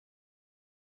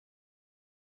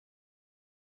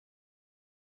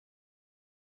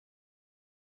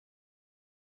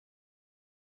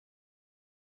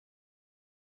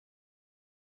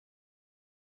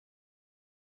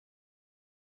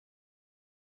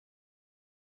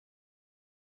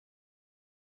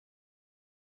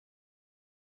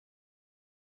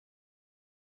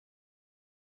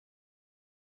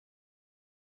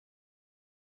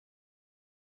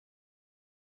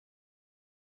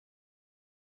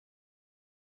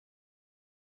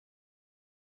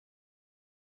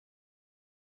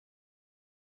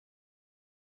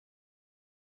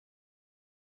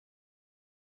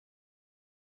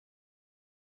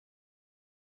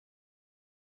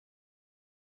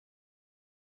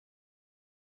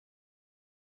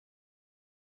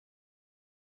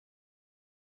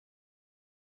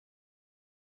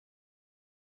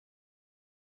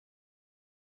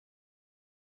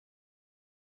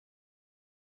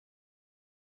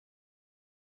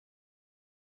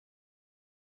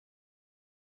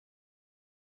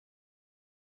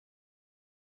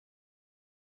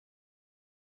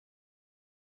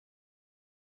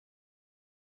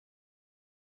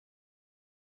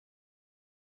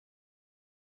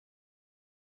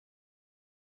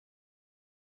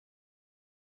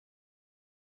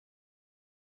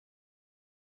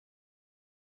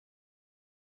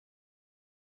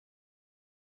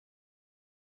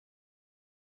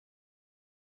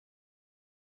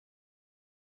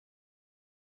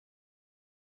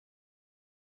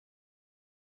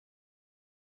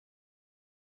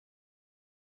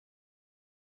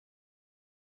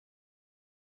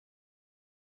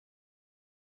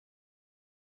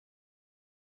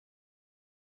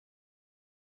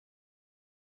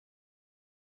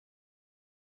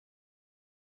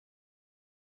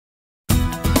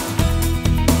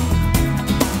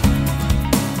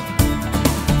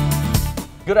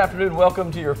Good afternoon.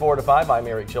 Welcome to your 4 to 5. I'm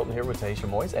Eric Chilton here with Taisha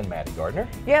Moyes and Maddie Gardner.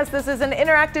 Yes, this is an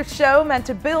interactive show meant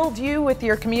to build you with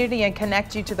your community and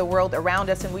connect you to the world around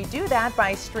us. And we do that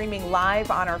by streaming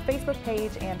live on our Facebook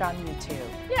page and on YouTube.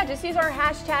 Yeah, just use our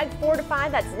hashtag 4 to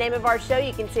 5. That's the name of our show.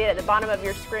 You can see it at the bottom of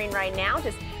your screen right now.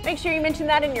 Just make sure you mention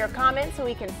that in your comments so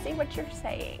we can see what you're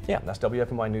saying. Yeah, that's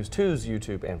WFMY News 2's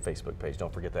YouTube and Facebook page.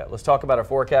 Don't forget that. Let's talk about our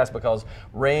forecast because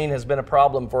rain has been a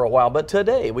problem for a while. But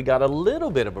today we got a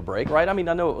little bit of a break, right? I mean,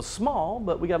 I know it was small,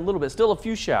 but we got a little bit. Still a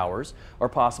few showers are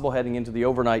possible heading into the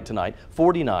overnight tonight.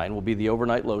 49 will be the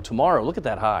overnight low tomorrow. Look at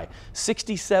that high.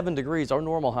 67 degrees. Our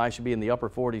normal high should be in the upper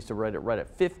 40s to right at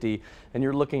 50. And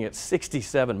you're looking at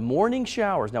 67. Morning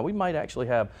showers. Now we might actually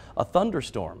have a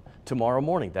thunderstorm tomorrow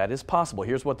morning. That is possible.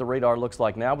 Here's what the radar looks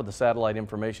like now with the satellite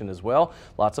information as well.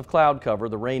 Lots of cloud cover.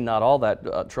 The rain not all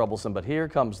that troublesome, but here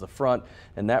comes the front,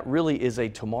 and that really is a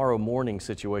tomorrow morning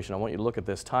situation. I want you to look at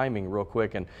this timing real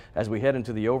quick, and as we head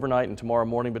into the overnight and tomorrow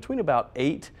morning between about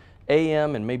 8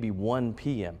 a.m. and maybe 1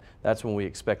 p.m. That's when we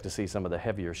expect to see some of the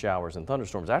heavier showers and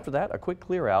thunderstorms. After that, a quick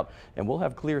clear out, and we'll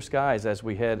have clear skies as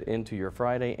we head into your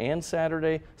Friday and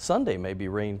Saturday. Sunday may be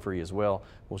rain free as well.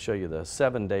 We'll show you the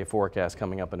 7-day forecast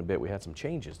coming up in a bit. We had some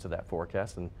changes to that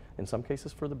forecast, and in some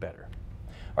cases for the better.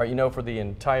 All right, you know, for the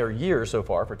entire year so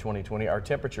far for 2020, our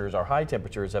high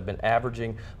temperatures have been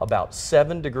averaging about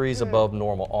 7 degrees above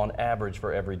normal on average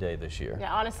for every day this year.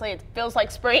 Yeah, honestly, it feels like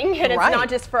spring, and it's not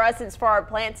just for us, it's for our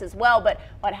plants as well. But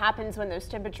what happens when those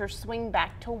temperatures swing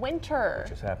back to winter?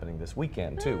 Which is happening this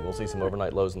weekend, too. We'll see some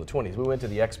overnight lows in the 20s. We went to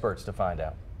the experts to find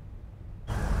out.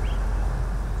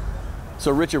 So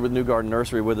Richard with New Garden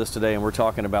Nursery with us today, and we're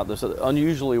talking about this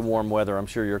unusually warm weather. I'm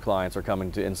sure your clients are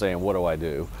coming to and saying, what do I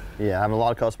do? Yeah, I have a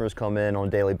lot of customers come in on a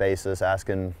daily basis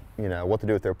asking, you know, what to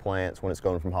do with their plants when it's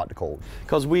going from hot to cold.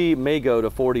 Because we may go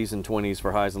to 40s and 20s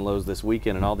for highs and lows this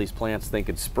weekend, and all these plants think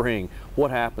it's spring.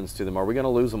 What happens to them? Are we going to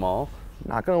lose them all?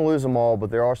 Not going to lose them all, but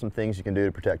there are some things you can do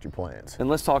to protect your plants. And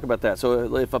let's talk about that.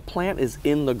 So if a plant is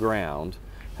in the ground,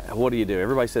 what do you do?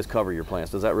 Everybody says cover your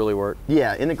plants. Does that really work?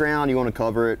 Yeah, in the ground you want to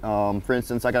cover it. For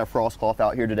instance, I got a frost cloth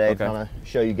out here today to kind of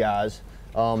show you guys.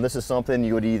 This is something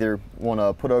you would either want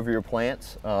to put over your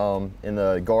plants in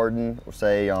the garden or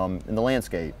say in the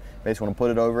landscape. Basically want to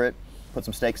put it over it, put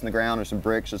some stakes in the ground or some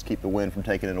bricks, just keep the wind from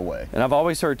taking it away. And I've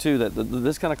always heard too that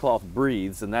this kind of cloth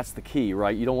breathes, and that's the key,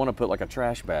 right? You don't want to put like a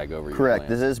trash bag over your Correct.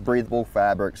 plants. This is breathable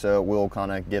fabric, so it will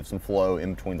kind of give some flow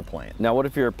in between the plant. Now what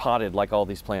if you're potted like all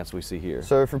these plants we see here?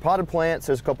 So for potted plants,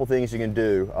 there's a couple things you can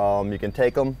do. You can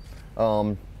take them,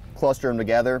 cluster them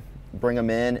together, bring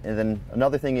them in, and then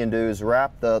another thing you can do is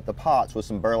wrap the pots with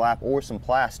some burlap or some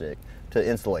plastic to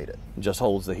insulate it. Just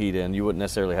holds the heat in. You wouldn't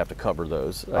necessarily have to cover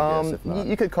those, I guess, if not.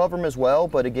 You could cover them as well,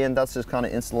 but again, that's just kind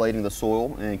of insulating the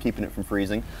soil and keeping it from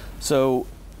freezing. So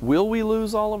will we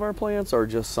lose all of our plants or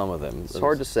just some of them? It's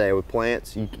hard to say. With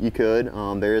plants, you could.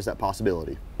 There is that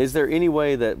possibility. Is there any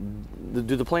way that,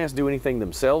 do the plants do anything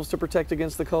themselves to protect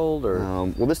against the cold? Or?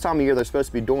 Well, this time of year they're supposed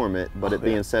to be dormant, but it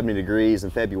being 70 degrees in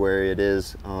February, it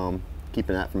is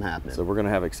keeping that from happening. So we're going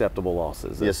to have acceptable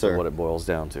losses. That's yes, sir. What it boils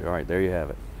down to. All right, there you have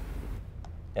it.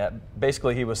 Yeah,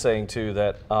 basically he was saying too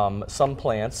that some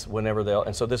plants, whenever they'll,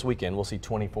 and so this weekend we'll see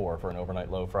 24 for an overnight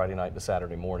low Friday night to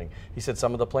Saturday morning. He said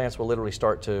some of the plants will literally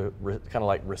start to kind of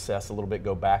like recess a little bit,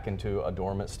 go back into a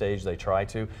dormant stage. They try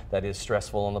to. That is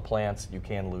stressful on the plants. You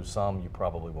can lose some. You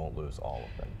probably won't lose all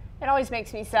of them. It always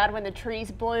makes me sad when the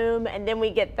trees bloom and then we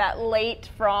get that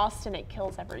late frost and it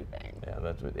kills everything.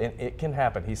 Yeah, it can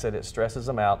happen. He said it stresses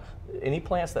them out. Any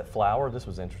plants that flower, this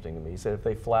was interesting to me. He said if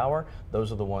they flower,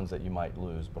 those are the ones that you might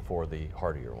lose before the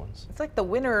hardier ones. It's like the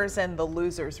winners and the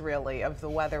losers, really, of the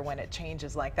weather when it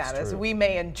changes like that. As we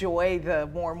may enjoy the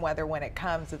warm weather when it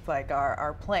comes, it's like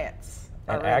our plants.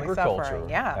 And really agriculture, suffering.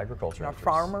 Yeah, agriculture, our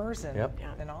farmers and,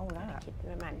 and all of that. Keep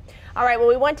them in mind. All right, well,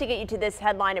 we want to get you to this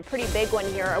headline, a pretty big one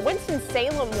here. A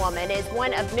Winston-Salem woman is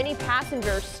one of many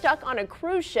passengers stuck on a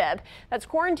cruise ship that's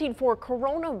quarantined for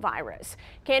coronavirus.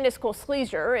 Candace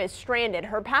Colslezer is stranded.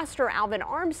 Her pastor, Alvin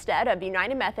Armstead of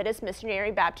United Methodist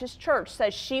Missionary Baptist Church,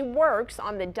 says she works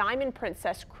on the Diamond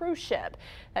Princess cruise ship.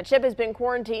 That ship has been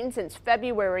quarantined since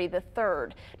February the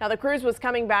 3rd. Now, the cruise was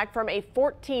coming back from a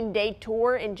 14-day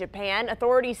tour in Japan.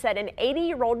 Authorities said an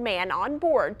 80-year-old man on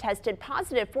board tested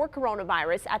positive for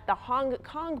coronavirus at the Hong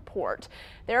Kong port.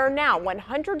 There are now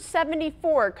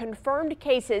 174 confirmed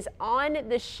cases on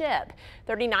the ship.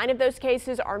 39 of those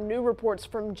cases are new reports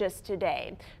from just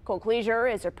today. Colslezer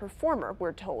is a performer,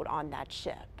 we're told, on that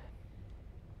ship.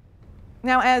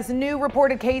 Now, as new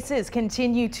reported cases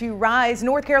continue to rise,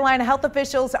 North Carolina health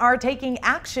officials are taking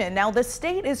action. Now, the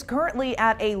state is currently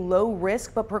at a low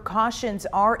risk, but precautions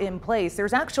are in place.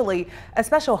 There's actually a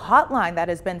special hotline that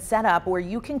has been set up where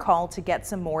you can call to get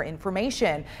some more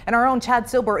information. And our own Chad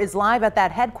Silber is live at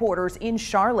that headquarters in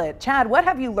Charlotte. Chad, what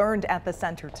have you learned at the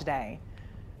center today?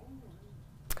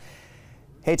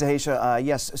 Hey, Tahisha.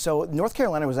 Yes, so North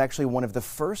Carolina was actually one of the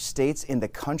first states in the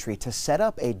country to set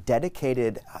up a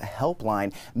dedicated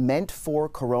helpline meant for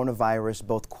coronavirus,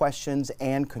 both questions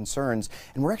and concerns.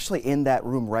 And we're actually in that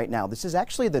room right now. This is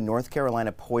actually the North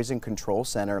Carolina Poison Control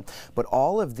Center, but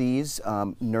all of these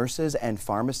nurses and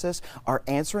pharmacists are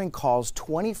answering calls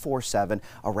 24/7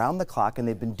 around the clock, and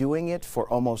they've been doing it for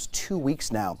almost 2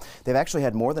 weeks now. They've actually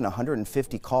had more than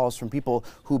 150 calls from people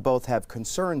who both have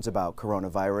concerns about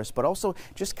coronavirus, but also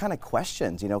just kind of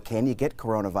questions, can you get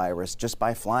coronavirus just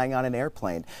by flying on an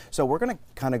airplane? So we're going to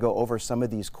kind of go over some of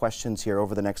these questions here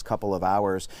over the next couple of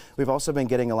hours. We've also been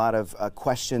getting a lot of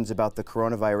questions about the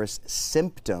coronavirus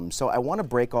symptoms. So I want to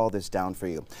break all this down for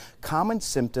you. Common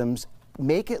symptoms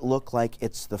make it look like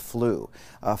it's the flu.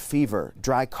 Fever,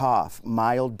 dry cough,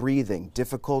 mild breathing,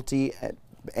 difficulty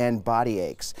and body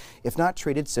aches. If not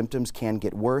treated, symptoms can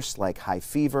get worse, like high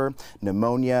fever,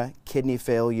 pneumonia, kidney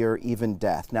failure, even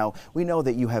death. Now, we know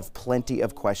that you have plenty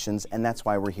of questions, and that's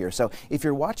why we're here. So if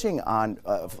you're watching on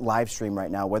live stream right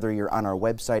now, whether you're on our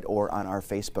website or on our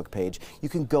Facebook page, you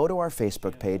can go to our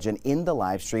Facebook page and in the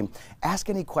live stream, ask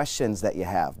any questions that you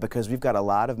have, because we've got a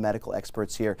lot of medical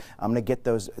experts here. I'm going to get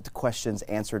those questions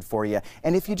answered for you.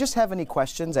 And if you just have any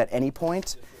questions at any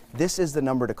point, this is the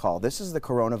number to call. This is the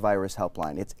coronavirus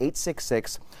helpline. It's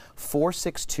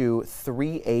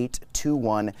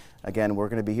 866-462-3821. Again, we're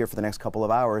going to be here for the next couple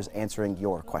of hours answering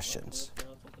your questions.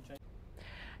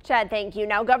 Chad, thank you.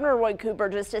 Now, Governor Roy Cooper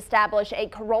just established a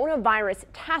coronavirus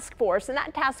task force, and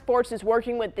that task force is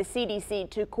working with the CDC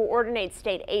to coordinate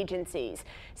state agencies.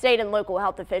 State and local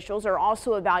health officials are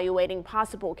also evaluating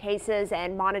possible cases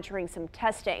and monitoring some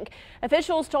testing.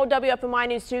 Officials told WFMY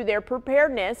News 2 their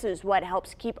preparedness is what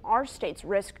helps keep our state's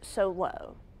risk so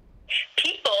low.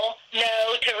 People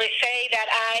know to say that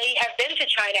I have been to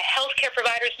China. Healthcare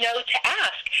providers know to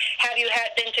ask, have you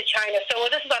been to China? So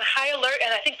this is on high alert,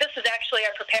 and I think this is actually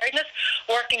our preparedness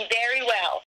working very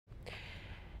well.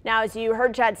 Now, as you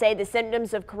heard Chad say, the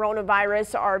symptoms of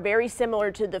coronavirus are very similar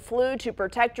to the flu. To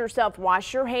protect yourself,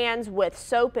 wash your hands with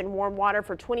soap and warm water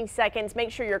for 20 seconds.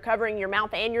 Make sure you're covering your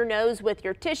mouth and your nose with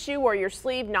your tissue or your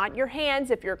sleeve, not your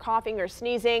hands if you're coughing or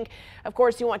sneezing. Of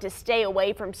course, you want to stay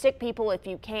away from sick people if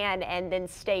you can, and then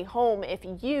stay home if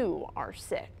you are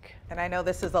sick. And I know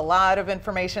this is a lot of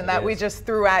information that we just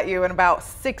threw at you in about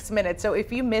 6 minutes. So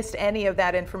if you missed any of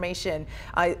that information,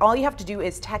 all you have to do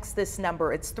is text this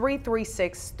number. It's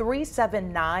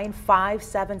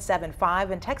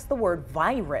 336-379-5775 and text the word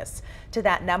virus to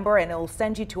that number, and it'll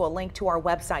send you to a link to our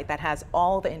website that has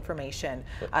all the information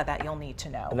that you'll need to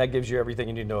know. And that gives you everything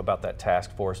you need to know about that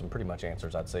task force and pretty much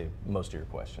answers, I'd say, most of your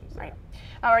questions. Right.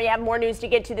 All right, you have more news to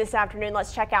get to this afternoon.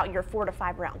 Let's check out your 4 to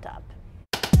 5 roundup.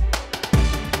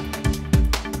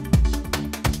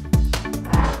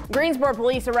 Greensboro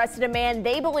police arrested a man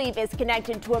they believe is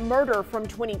connected to a murder from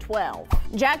 2012.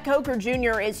 Jack Coker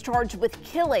Jr. is charged with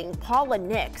killing Paula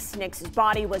Nix. Nix's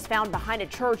body was found behind a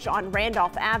church on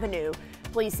Randolph Avenue.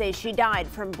 Police say she died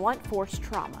from blunt force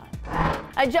trauma.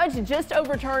 A judge just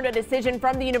overturned a decision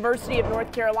from the University of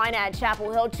North Carolina at Chapel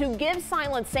Hill to give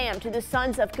Silent Sam to the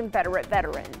Sons of Confederate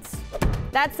Veterans.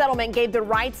 That settlement gave the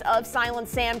rights of Silent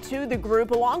Sam to the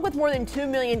group, along with more than $2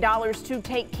 million to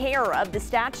take care of the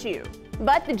statue.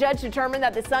 But the judge determined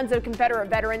that the Sons of Confederate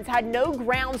Veterans had no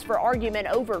grounds for argument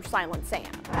over Silent Sam.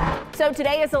 So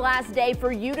today is the last day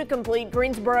for you to complete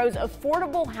Greensboro's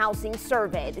affordable housing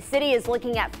survey. The city is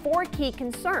looking at 4 key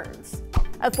concerns: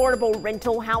 affordable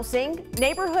rental housing,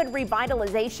 neighborhood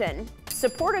revitalization,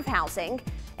 supportive housing,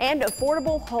 and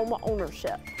affordable home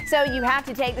ownership. So you have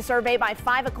to take the survey by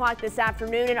 5 o'clock this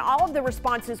afternoon, and all of the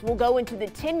responses will go into the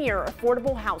 10-year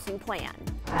affordable housing plan.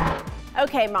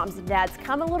 Okay, moms and dads,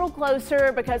 come a little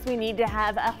closer because we need to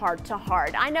have a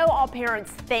heart-to-heart. I know all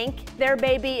parents think their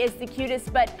baby is the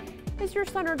cutest, but is your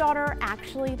son or daughter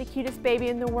actually the cutest baby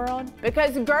in the world?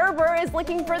 Because Gerber is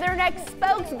looking for their next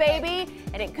spokesbaby,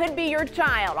 and it could be your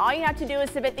child. All you have to do is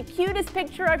submit the cutest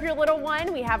picture of your little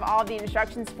one. We have all the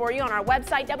instructions for you on our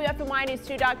website,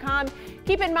 WFMYnews2.com.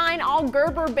 Keep in mind, all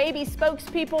Gerber baby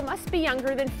spokespeople must be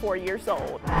younger than 4 years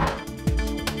old.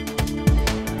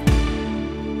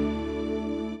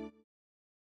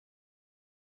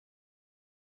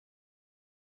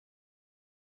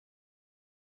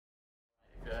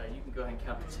 You can go ahead and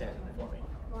count to 10 for me.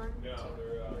 1, 2, 3,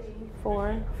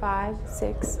 4, 5,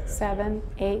 6, 7,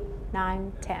 8,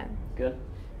 9, 10. Good.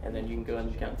 And then you can go ahead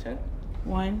and count 10.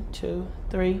 1, 2,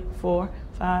 3, 4,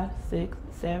 5, 6,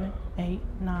 7, 8,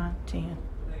 9, 10.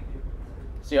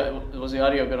 See, was the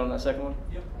audio good on that second one?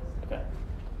 Yep. Okay.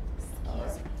 All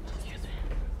right.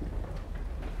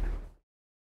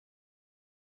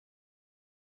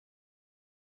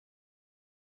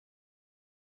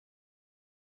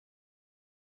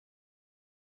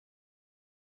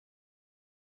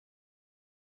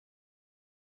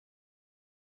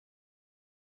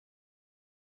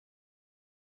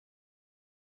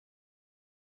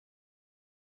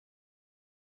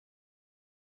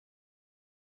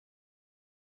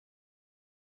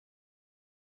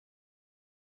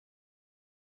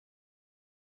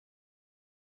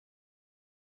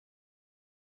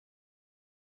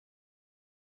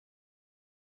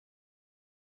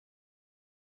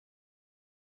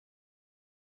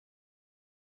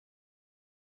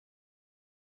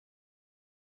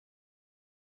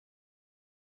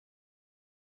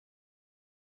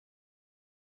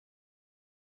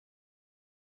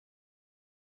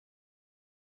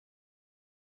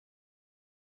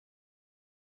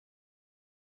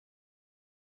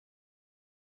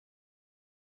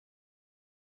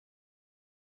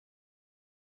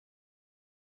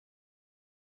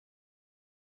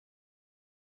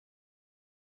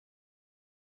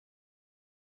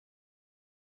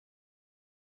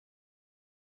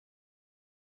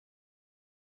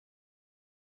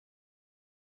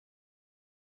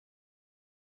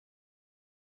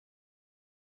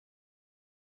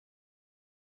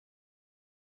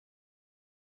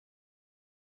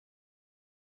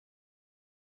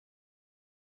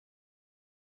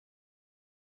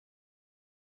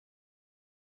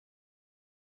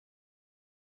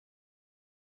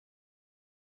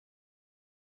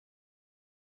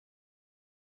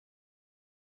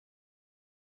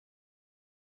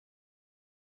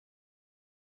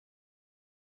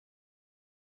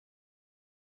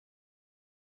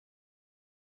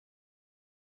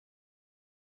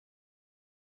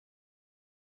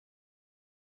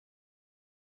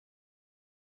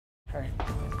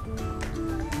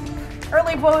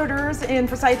 Early voters in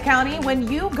Forsyth County, when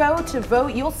you go to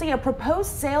vote, you'll see a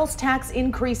proposed sales tax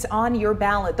increase on your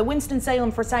ballot. The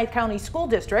Winston-Salem Forsyth County School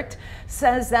District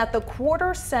says that the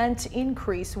quarter-cent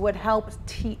increase would help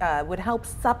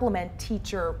supplement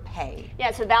teacher pay.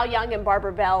 Yeah, so Val Young and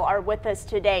Barbara Bell are with us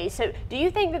today. So do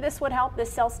you think that this would help,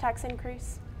 this sales tax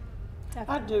increase?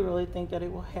 Definitely. I do really think that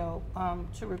it will help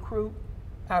to recruit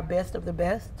our best of the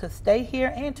best to stay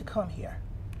here and to come here.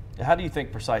 How do you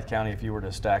think Forsyth County, if you were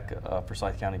to stack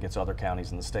Forsyth County against other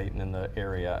counties in the state and in the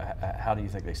area, how do you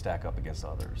think they stack up against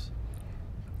others?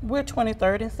 We're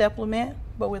 23rd in supplement,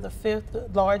 but we're the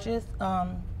 5th largest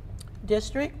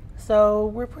district, so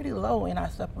we're pretty low in our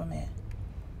supplement.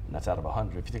 And that's out of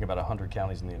 100. If you think about 100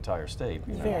 counties in the entire state.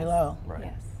 It's very low. Right.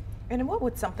 Yes. And what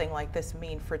would something like this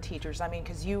mean for teachers? I mean,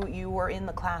 because you were in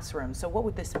the classroom, so what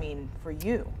would this mean for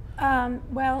you?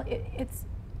 Well,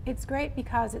 it's great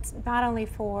because it's not only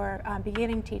for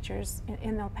beginning teachers.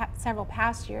 In the several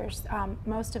past years,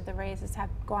 most of the raises have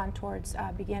gone towards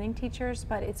beginning teachers,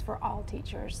 but it's for all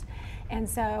teachers. And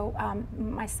so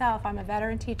myself, I'm a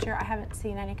veteran teacher. I haven't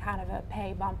seen any kind of a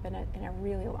pay bump in a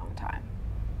really long time.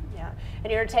 Yeah,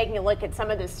 and you're taking a look at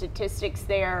some of the statistics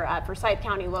there. Forsyth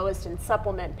County lowest in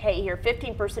supplement pay here.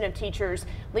 15% of teachers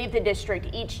leave the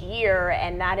district each year,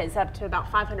 and that is up to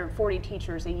about 540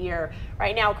 teachers a year.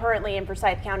 Right now, currently in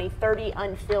Forsyth County, 30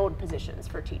 unfilled positions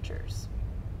for teachers.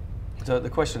 So the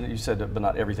question that you said, but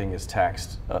not everything is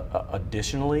taxed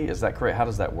additionally, is that correct? How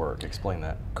does that work? Explain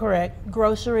that. Correct.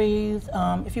 Groceries,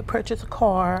 if you purchase a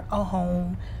car, a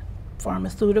home,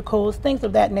 pharmaceuticals, things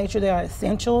of that nature that are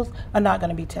essentials are not going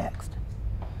to be taxed.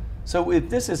 So if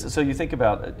this is, so you think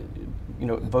about, you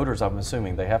know, voters, I'm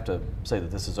assuming they have to say that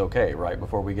this is okay, right,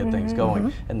 before we get things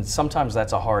going. And sometimes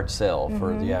that's a hard sell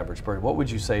for the average person. What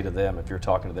would you say to them if you're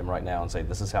talking to them right now and say,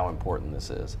 this is how important this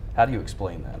is? How do you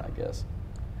explain that, I guess?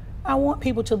 I want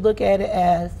people to look at it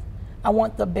as, I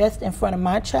want the best in front of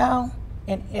my child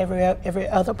and every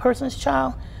other person's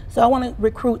child. So I want to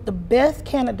recruit the best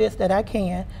candidates that I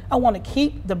can. I want to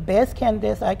keep the best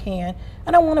candidates I can,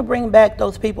 and I want to bring back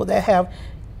those people that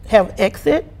have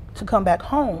exit to come back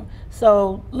home.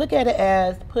 So look at it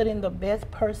as putting the best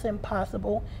person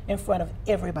possible in front of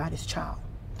everybody's child.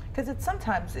 Because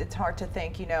sometimes it's hard to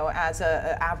think, you know, as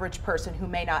an average person who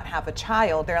may not have a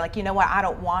child, they're like, you know what, I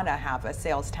don't want to have a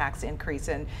sales tax increase.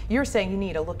 And you're saying you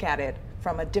need to look at it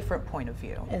from a different point of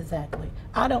view. Exactly.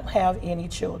 I don't have any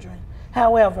children.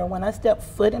 However, when I step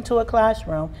foot into a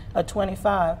classroom of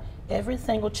 25, every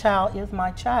single child is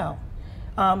my child.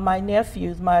 My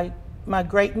nephews, my my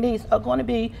great niece are going to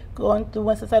be going through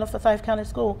Winston-Salem Forsyth County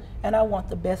School, and I want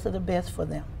the best of the best for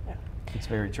them. It's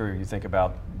very true. You think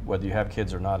about whether you have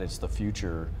kids or not, it's the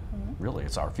future. Really,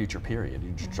 it's our future period.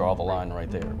 You just draw the line right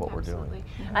there, what we're doing.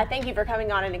 Thank you for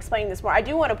coming on and explaining this more. I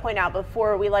do want to point out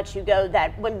before we let you go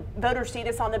that when voters see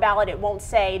this on the ballot, it won't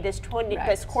say this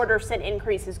quarter-cent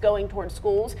increase is going towards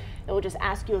schools. It will just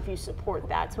ask you if you support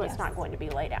that, so it's not going to be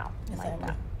laid out like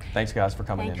that. Thanks, guys, for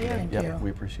coming in today. Thank you.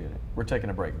 We appreciate it. We're taking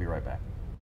a break. Be right back.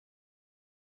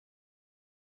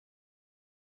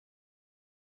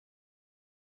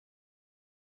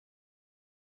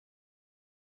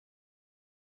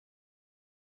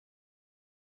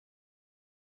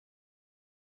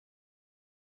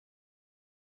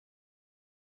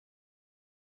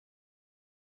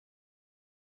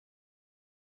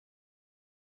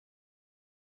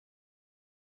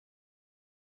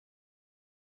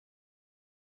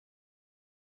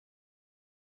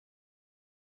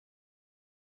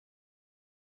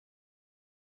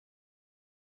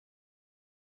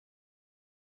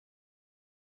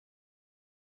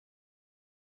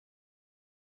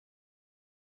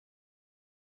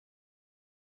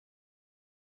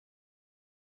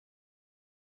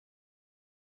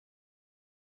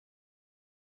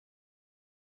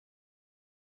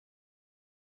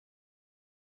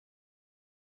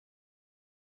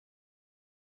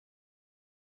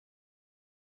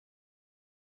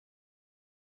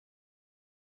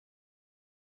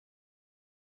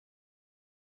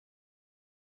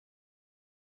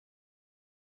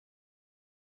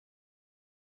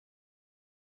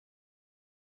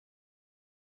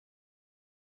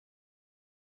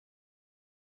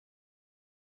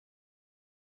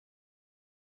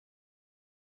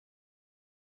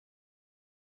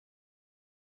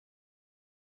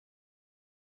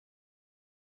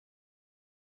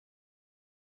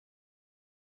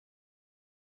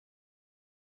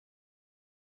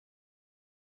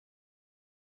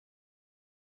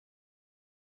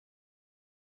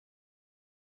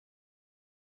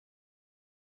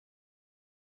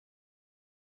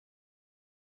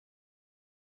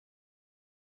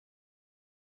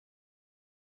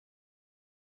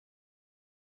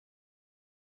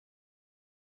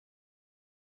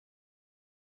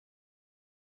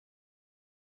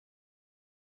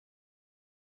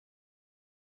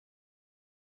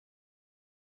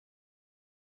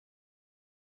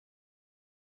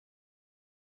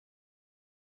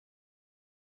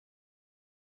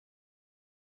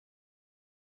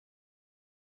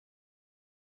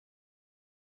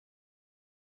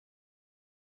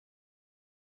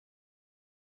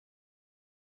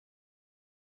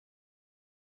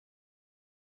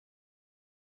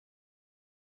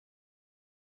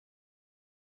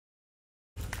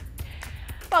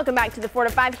 Welcome back to the 4 to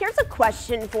 5. Here's a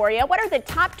question for you. What are the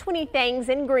top 20 things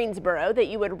in Greensboro that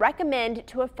you would recommend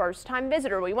to a first-time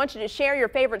visitor? We want you to share your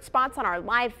favorite spots on our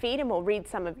live feed, and we'll read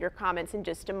some of your comments in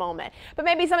just a moment. But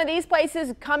maybe some of these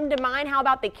places come to mind. How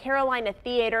about the Carolina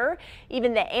Theater,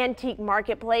 even the Antique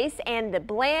Marketplace, and the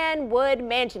Blandwood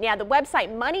Mansion? Yeah, the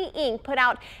website Money Inc. put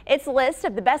out its list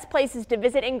of the best places to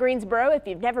visit in Greensboro. If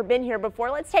you've never been here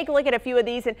before, let's take a look at a few of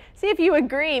these and see if you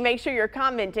agree. Make sure you're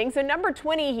commenting. So number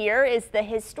 20 here is the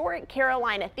historic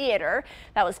Carolina Theater.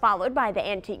 That was followed by the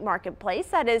Antique Marketplace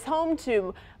that is home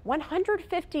to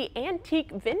 150 antique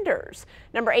vendors.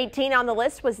 Number 18 on the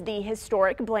list was the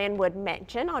historic Blandwood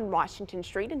Mansion on Washington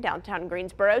Street in downtown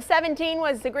Greensboro. 17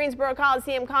 was the Greensboro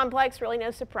Coliseum Complex. Really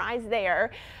no surprise there.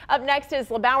 Up next is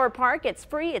LeBauer Park. It's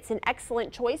free. It's an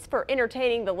excellent choice for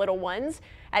entertaining the little ones.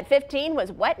 At 15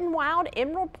 was Wet n Wild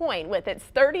Emerald Point with its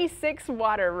 36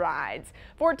 water rides.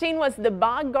 14 was the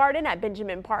Bog Garden at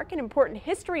Benjamin Park. An important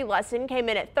history lesson came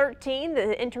in at 13,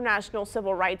 the International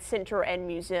Civil Rights Center and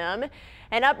Museum.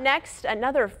 And up next,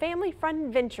 another family-fun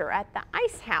adventure at the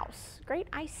Ice House. Great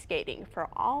ice skating for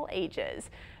all ages.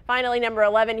 Finally, number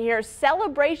 11 here,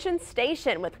 Celebration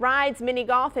Station with rides, mini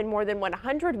golf, and more than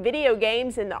 100 video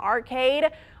games in the arcade.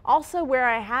 Also where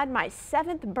I had my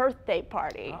 7th birthday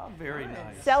party. Oh, very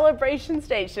nice. Celebration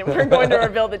Station. We're going to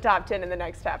reveal the top 10 in the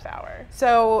next half hour.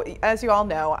 So, as you all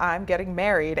know, I'm getting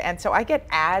married, and so I get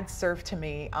ads served to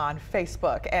me on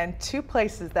Facebook, and two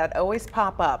places that always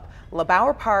pop up,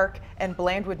 LeBauer Park and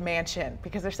Blandwood Mansion,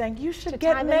 because they're saying you should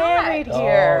get married here.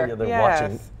 Oh, yeah, they're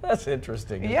watching. That's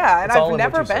interesting. Yeah, and I've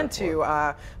never been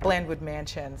to Blandwood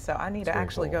Mansion, so I need to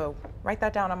actually go write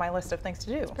that down on my list of things to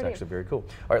do. It's actually very cool.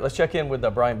 All right, let's check in with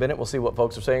Brian Bennett. We'll see what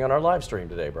folks are saying on our live stream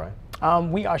today,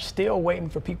 Brian. We are still waiting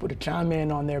for people to chime in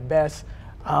on their best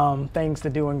things to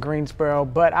do in Greensboro,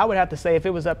 but I would have to say if it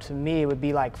was up to me, it would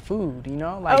be like food, you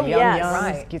know, like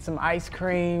Yum, get some ice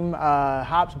cream,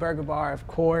 Hops Burger Bar, of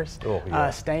course,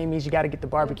 Stamey's, you got to get the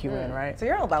barbecue in, right? So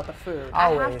you're all about the food.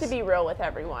 Always. I have to be real with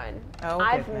everyone.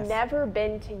 I've never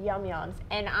been to Yum Yums,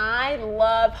 and I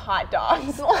love hot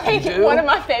dogs, like one of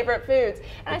my favorite foods,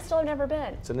 and I still have never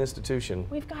been. It's an institution.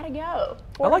 We've got to go.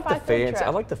 I like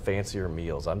the fancier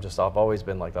meals. I've always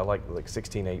been like, I like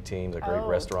 1618, a great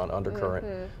restaurant, Undercurrent.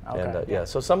 And yeah,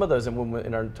 so some of those, and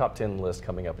in our top 10 list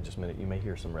coming up in just a minute, you may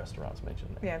hear some restaurants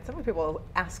mentioned there. Yeah, and some people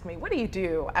ask me, what do you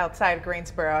do outside of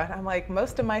Greensboro? And I'm like,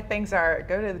 most of my things are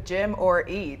go to the gym or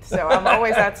eat. So I'm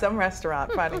always at some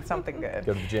restaurant finding something good.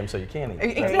 Go to the gym so you can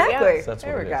eat. Exactly. So that's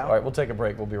what it is. All right, we'll take a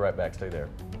break. We'll be right back. Stay there.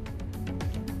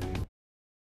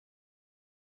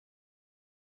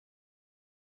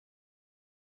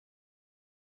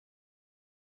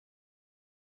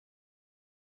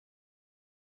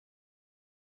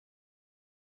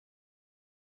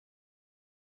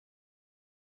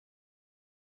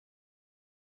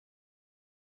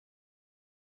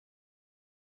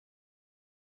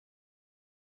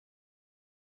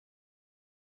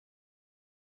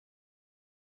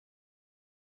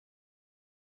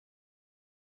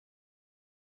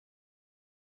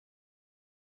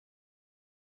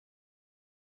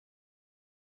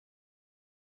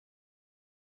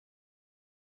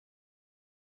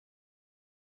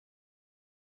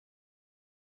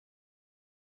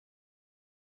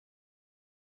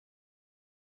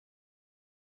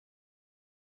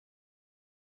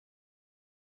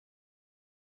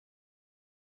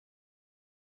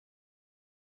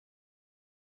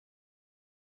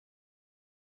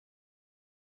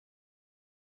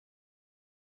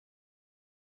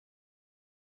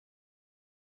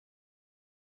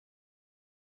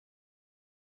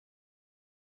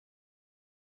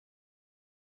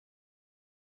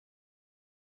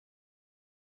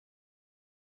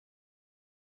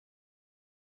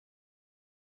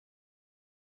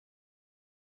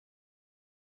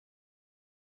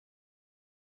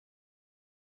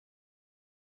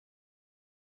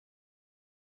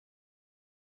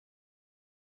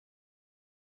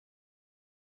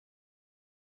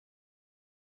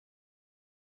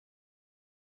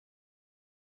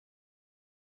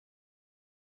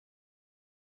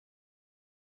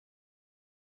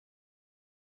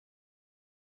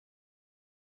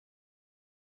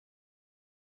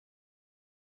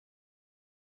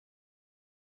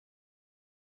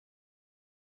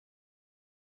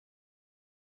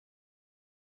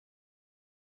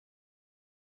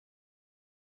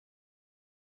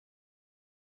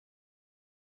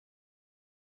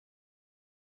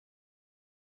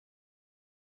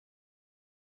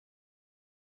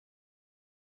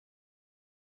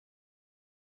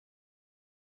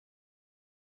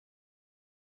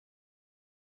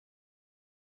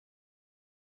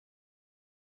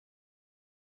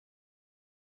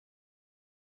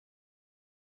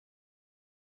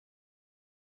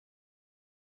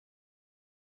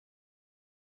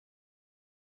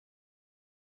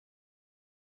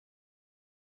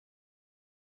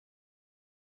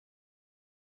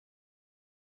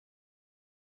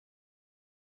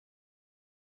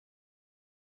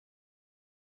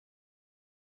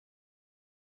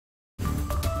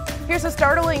 Here's a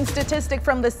startling statistic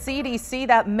from the CDC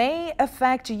that may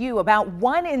affect you. About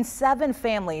 1 in 7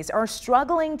 families are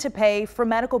struggling to pay for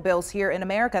medical bills here in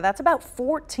America. That's about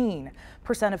 14%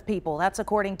 of people. That's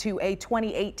according to a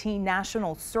 2018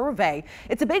 national survey.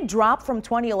 It's a big drop from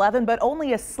 2011, but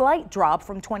only a slight drop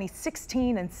from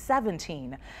 2016 and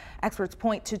 17. Experts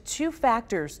point to 2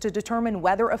 factors to determine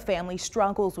whether a family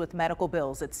struggles with medical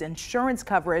bills. It's insurance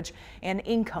coverage and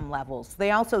income levels.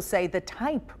 They also say the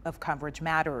type of coverage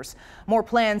matters. More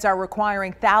plans are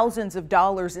requiring thousands of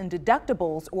dollars in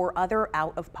deductibles or other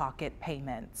out-of-pocket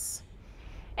payments.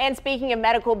 And speaking of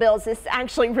medical bills, this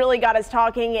actually really got us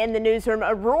talking in the newsroom.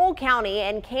 A rural county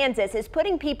in Kansas is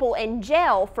putting people in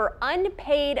jail for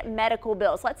unpaid medical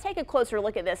bills. Let's take a closer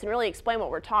look at this and really explain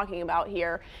what we're talking about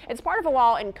here. It's part of a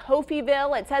law in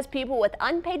Coffeyville. It says people with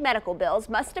unpaid medical bills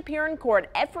must appear in court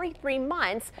every 3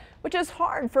 months, which is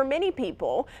hard for many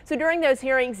people. So during those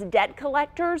hearings, debt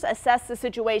collectors assess the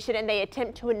situation and they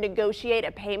attempt to negotiate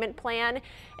a payment plan.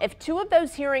 If 2 of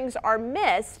those hearings are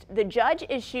missed, the judge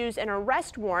issues an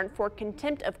arrest warrant for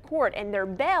contempt of court, and their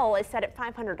bail is set at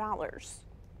 $500.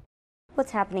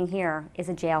 What's happening here is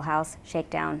a jailhouse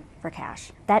shakedown for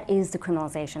cash. That is the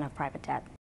criminalization of private debt.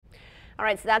 All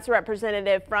right, so that's a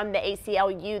representative from the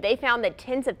ACLU. They found that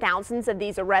tens of thousands of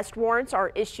these arrest warrants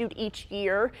are issued each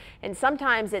year, and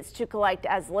sometimes it's to collect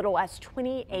as little as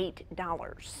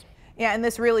 $28. Yeah, and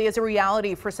this really is a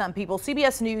reality for some people.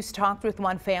 CBS News talked with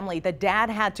one family. The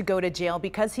dad had to go to jail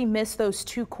because he missed those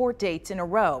 2 court dates in a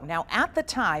row. Now, at the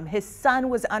time, his son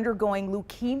was undergoing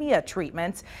leukemia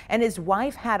treatments, and his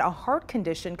wife had a heart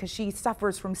condition because she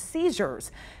suffers from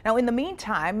seizures. Now, in the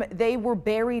meantime, they were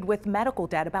buried with medical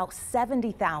debt, about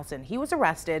 $70,000. He was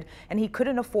arrested, and he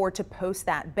couldn't afford to post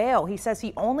that bail. He says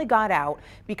he only got out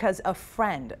because a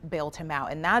friend bailed him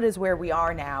out, and that is where we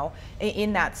are now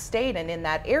in that state and in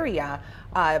that area.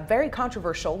 Very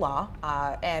controversial law,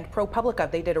 and ProPublica,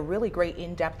 they did a really great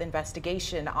in-depth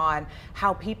investigation on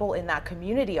how people in that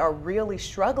community are really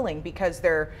struggling because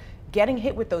they're getting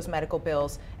hit with those medical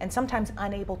bills and sometimes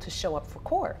unable to show up for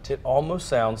court. It almost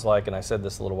sounds like, and I said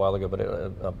this a little while ago,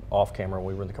 but off camera when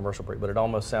we were in the commercial break, but it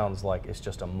almost sounds like it's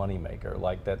just a moneymaker.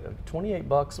 Like that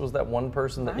 $28 was that one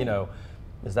person that, you know,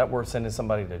 is that worth sending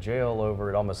somebody to jail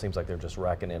over? It almost seems like they're just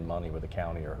racking in money with the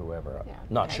county or whoever. Yeah.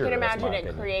 Not sure. I can imagine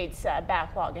it creates a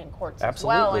backlog in courts as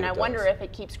Absolutely, well, and I wonder if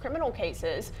it keeps criminal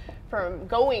cases from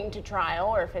going to trial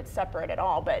or if it's separate at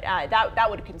all, but that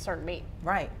would concern me.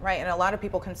 Right, and a lot of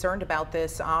people concerned about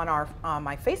this on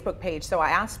my Facebook page. So I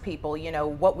asked people, you know,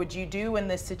 what would you do in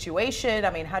this situation?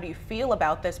 I mean, how do you feel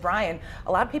about this, Brian?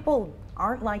 A lot of people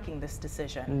aren't liking this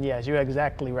decision. Yes, you're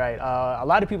exactly right. A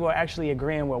lot of people are actually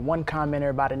agreeing with one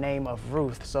commenter by the name of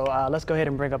Ruth. So let's go ahead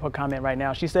and bring up her comment right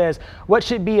now. She says, what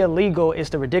should be illegal is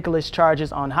the ridiculous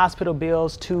charges on hospital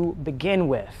bills to begin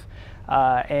with.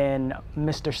 And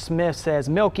Mr. Smith says,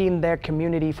 milking their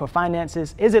community for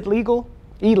finances, is it legal?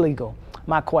 Illegal,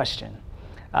 my question.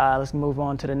 Let's move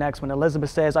on to the next one.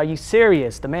 Elizabeth says, are you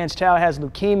serious? The man's child has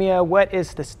leukemia. What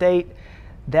is the state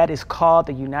that is called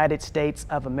the United States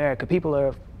of America?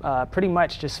 People are pretty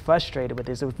much just frustrated with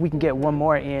this. If we can get one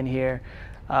more in here,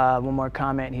 one more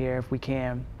comment here if we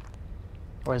can.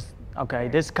 Okay,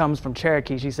 this comes from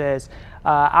Cherokee. She says,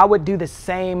 I would do the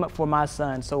same for my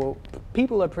son. So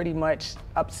people are pretty much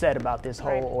upset about this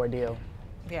whole ordeal.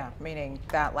 Yeah, meaning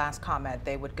that last comment,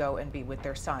 they would go and be with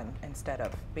their son instead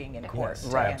of being in court. Yes,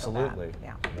 right, absolutely.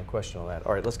 Yeah. No question on that.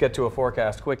 All right, let's get to a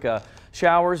forecast. Quick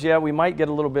showers. Yeah, we might get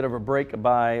a little bit of a break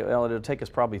by, well, it'll take us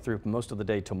probably through most of the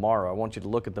day tomorrow. I want you to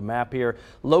look at the map here.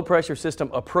 Low pressure system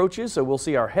approaches, so we'll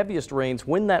see our heaviest rains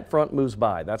when that front moves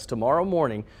by. That's tomorrow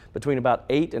morning between about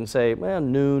 8 and say, well,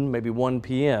 noon, maybe 1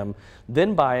 p.m.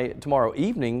 Then by tomorrow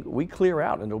evening, we clear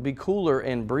out and it'll be cooler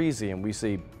and breezy, and we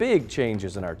see big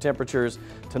changes in our temperatures.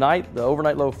 Tonight, the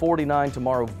overnight low 49,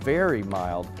 tomorrow very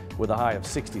mild with a high of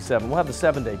 67. We'll have the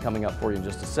 7-day coming up for you in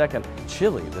just a second.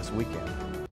 Chilly this weekend.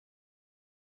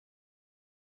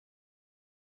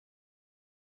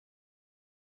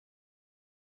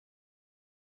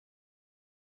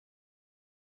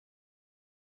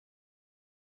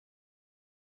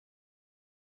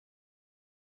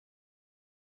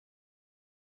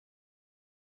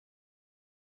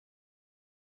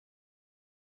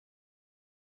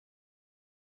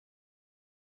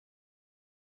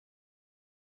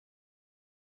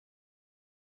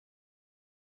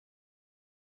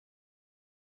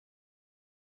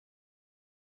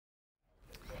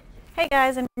 Hey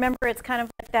guys, and remember it's kind of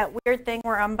like that weird thing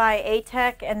where I'm by A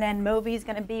Tech and then Movy's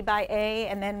going to be by A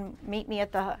and then meet me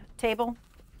at the table.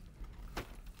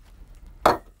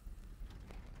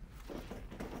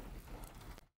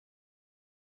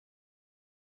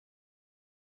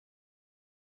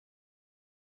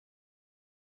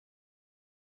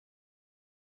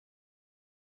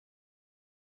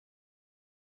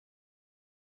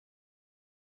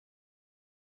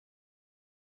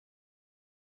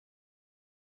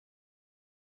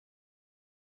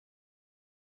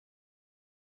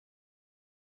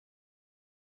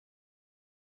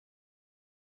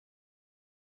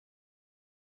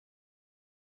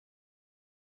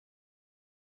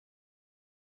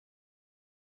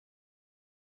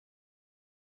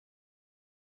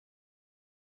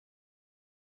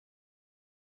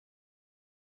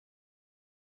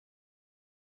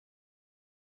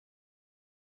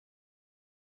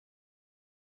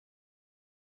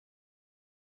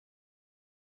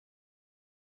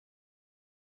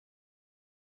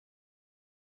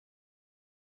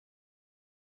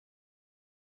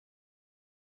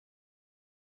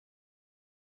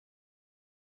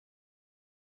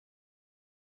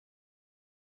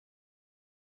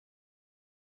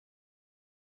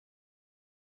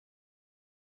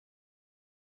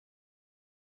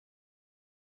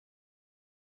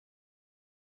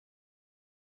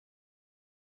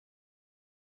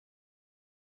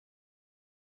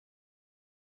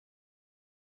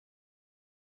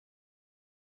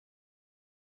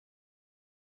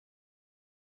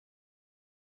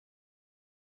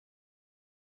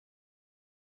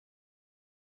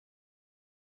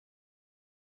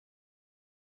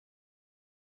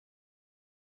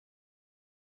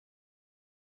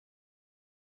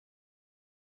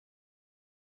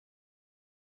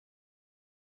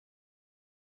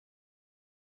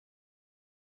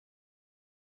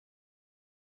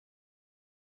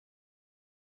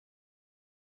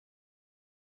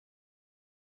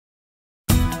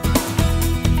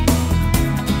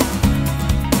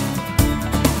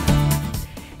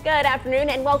 Good afternoon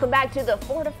and welcome back to the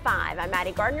 4 to 5. I'm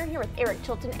Maddie Gardner here with Eric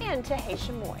Chilton and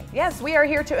WFMY. Yes, we are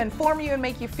here to inform you and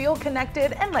make you feel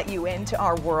connected and let you into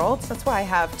our world. So that's why I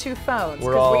have two phones,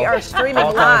 because we are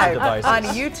streaming live on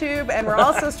YouTube, and we're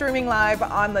also streaming live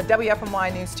on the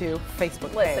WFMY News 2 Facebook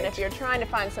page. Listen, if you're trying to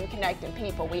find some connected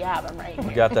people, we have them right here.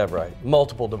 You got that right.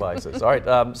 Multiple devices. All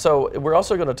right, so we're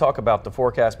also going to talk about the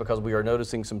forecast because we are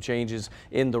noticing some changes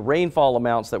in the rainfall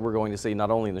amounts that we're going to see,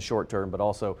 not only in the short term, but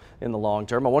also in the long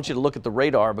term. I want you to look at the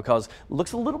radar because it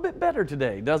looks a little bit better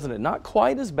today, doesn't it? Not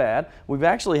quite as bad. We've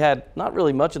actually had not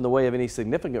really much in the way of any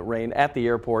significant rain at the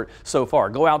airport so far.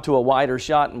 Go out to a wider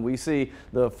shot and we see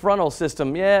the frontal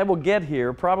system, yeah, we'll get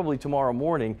here probably tomorrow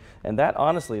morning, and that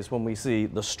honestly is when we see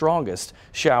the strongest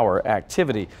shower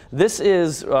activity. This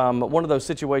is one of those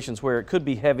situations where it could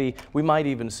be heavy. We might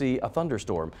even see a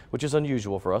thunderstorm, which is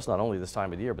unusual for us, not only this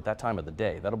time of the year, but that time of the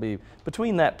day. That'll be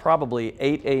between that probably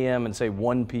 8 a.m. and say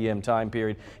 1 p.m. time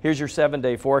period. Here's your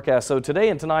 7-day forecast. So today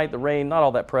and tonight, the rain, not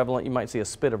all that prevalent. You might see a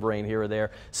spit of rain here or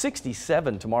there.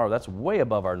 67 tomorrow. That's way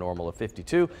above our normal of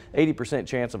 52. 80%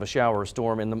 chance of a shower or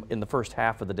storm in the first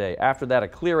half of the day. After that, a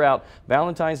clear out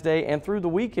Valentine's Day and through the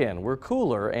weekend. We're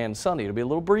cooler and sunny. It'll be a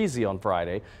little breezy on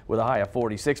Friday with a high of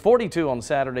 46. 42 on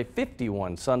Saturday,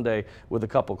 51 Sunday with a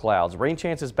couple clouds. Rain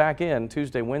chances back in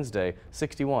Tuesday, Wednesday,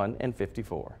 61 and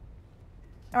 54.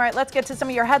 All right, let's get to some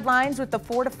of your headlines with the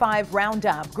 4 to 5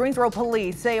 roundup. Greensboro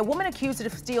police say a woman accused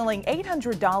of stealing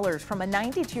 $800 from a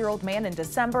 92-year-old man in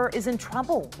December is in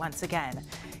trouble once again.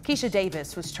 Keisha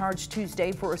Davis was charged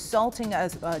Tuesday for assaulting a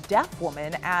deaf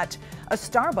woman at a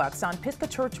Starbucks on Pisgah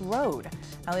Church Road.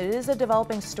 Now, it is a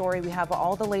developing story. We have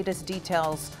all the latest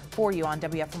details for you on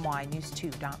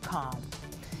WFMYnews2.com.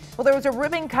 Well, there was a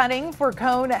ribbon cutting for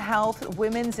Cone Health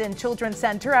Women's and Children's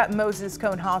Center at Moses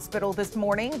Cone Hospital this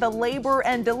morning. The labor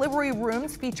and delivery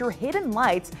rooms feature hidden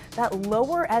lights that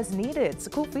lower as needed. It's a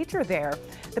cool feature there.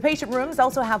 The patient rooms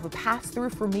also have a pass-through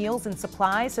for meals and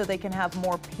supplies so they can have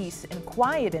more peace and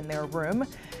quiet in their room.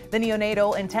 The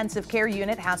neonatal intensive care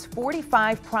unit has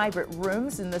 45 private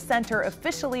rooms, and the center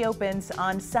officially opens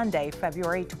on Sunday,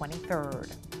 February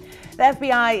 23rd. The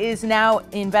FBI is now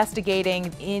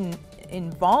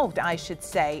involved, I should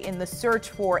say, in the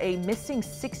search for a missing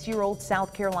 6-year-old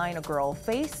South Carolina girl.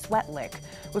 Faye Sweatlick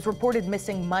was reported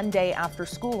missing Monday after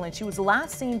school, and she was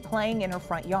last seen playing in her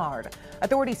front yard.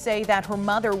 Authorities say that her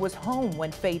mother was home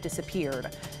when Faye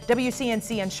disappeared.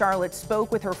 WCNC in Charlotte spoke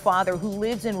with her father, who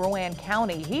lives in Rowan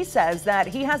County. He says that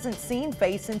he hasn't seen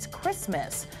Faye since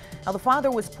Christmas. Now, the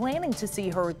father was planning to see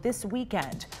her this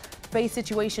weekend. Faye's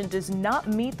situation does not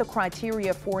meet the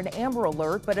criteria for an Amber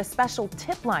Alert, but a special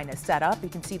tip line is set up. You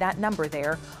can see that number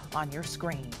there on your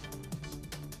screen.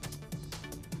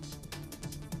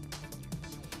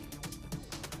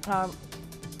 All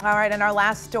right, and our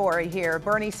last story here.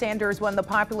 Bernie Sanders won the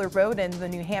popular vote in the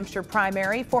New Hampshire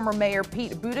primary. Former Mayor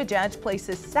Pete Buttigieg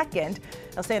places second.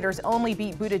 Now, Sanders only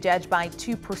beat Buttigieg by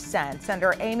 2%.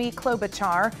 Senator Amy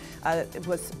Klobuchar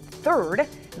was third.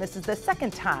 And this is the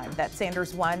second time that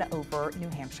Sanders won over New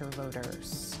Hampshire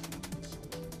voters.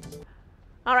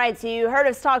 All right, so you heard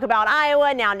us talk about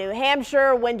Iowa, now New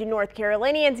Hampshire. When do North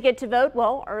Carolinians get to vote?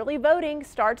 Well, early voting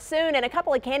starts soon, and a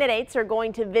couple of candidates are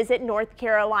going to visit North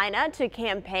Carolina to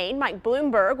campaign. Mike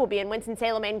Bloomberg will be in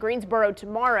Winston-Salem and Greensboro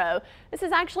tomorrow. This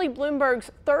is actually Bloomberg's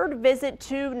third visit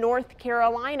to North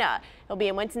Carolina. He'll be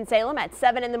in Winston-Salem at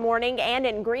 7 in the morning and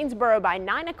in Greensboro by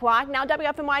 9 o'clock. Now,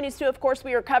 WFMY News 2, of course,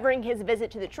 we are covering his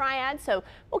visit to the Triad, so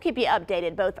we'll keep you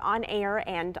updated both on air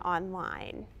and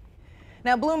online.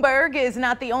 Now, Bloomberg is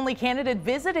not the only candidate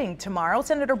visiting tomorrow.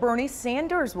 Senator Bernie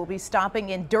Sanders will be stopping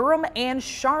in Durham and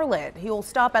Charlotte. He will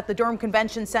stop at the Durham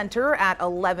Convention Center at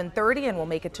 11:30 and will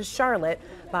make it to Charlotte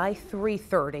by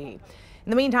 3:30. In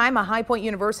the meantime, a High Point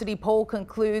University poll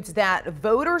concludes that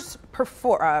voters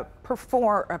prefer,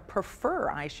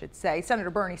 I should say,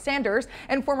 Senator Bernie Sanders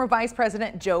and former Vice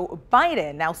President Joe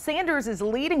Biden. Now, Sanders is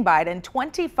leading Biden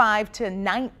 25 to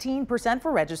 19%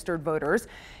 for registered voters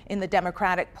in the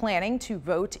Democratic planning to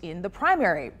vote in the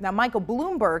primary. Now, Michael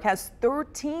Bloomberg has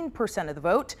 13% of the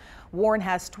vote, Warren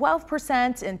has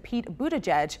 12%, and Pete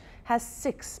Buttigieg has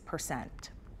 6%.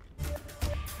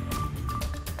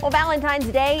 Well, Valentine's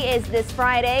Day is this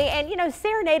Friday, and you know,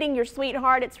 serenading your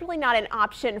sweetheart, it's really not an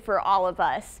option for all of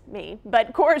us, me.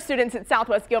 But chorus students at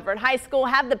Southwest Guilford High School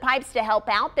have the pipes to help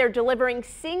out. They're delivering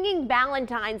singing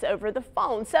Valentines over the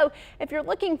phone. So if you're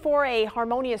looking for a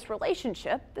harmonious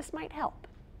relationship, this might help.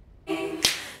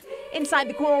 Inside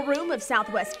the choral room of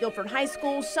Southwest Guilford High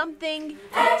School, something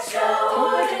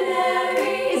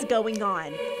extraordinary is going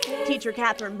on. Teacher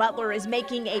Catherine Butler is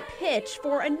making a pitch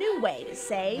for a new way to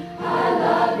say I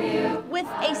love you with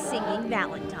a singing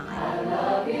Valentine. I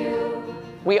love you.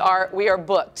 We are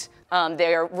booked.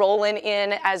 They are rolling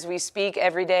in as we speak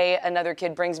every day. Another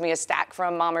kid brings me a stack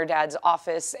from mom or dad's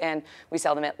office, and we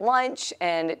sell them at lunch.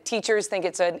 And teachers think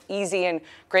it's an easy and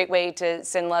great way to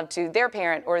send love to their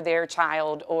parent or their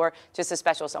child or just a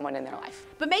special someone in their life.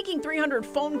 But making 300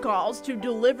 phone calls to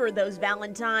deliver those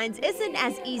Valentines isn't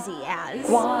as easy as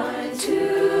 1,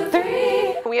 2,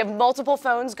 3. We have multiple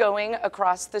phones going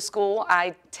across the school.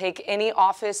 I take any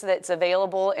office that's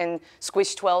available and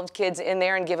squish 12 kids in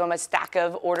there and give them a stack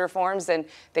of order forms, and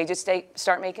they just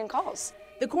start making calls.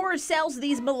 The Corps sells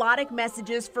these melodic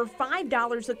messages for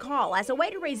 $5 a call as a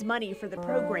way to raise money for the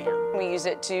program. We use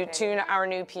it to tune our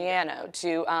new piano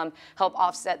to help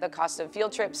offset the cost of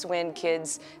field trips when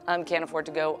kids can't afford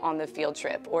to go on the field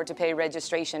trip, or to pay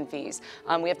registration fees.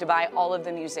 We have to buy all of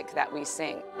the music that we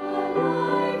sing.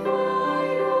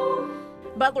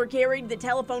 Butler carried the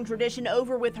telephone tradition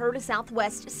over with her to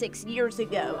Southwest 6 years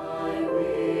ago.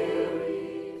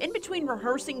 In between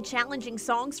rehearsing challenging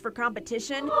songs for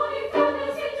competition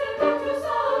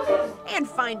and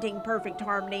finding perfect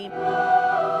harmony,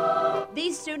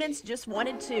 these students just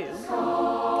wanted to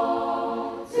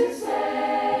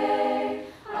say,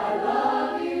 I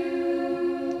love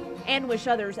you, and wish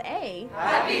others a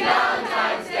Happy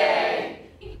Valentine's Day.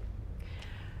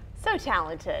 So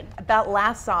talented. That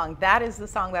last song, that is the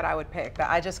song that I would pick.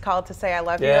 That I just called to say I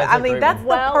love you. Yeah, I mean, that's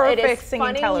the perfect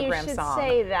singing telegram you should song.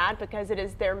 say that because it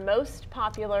is their most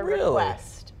popular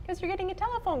request. Because you're getting a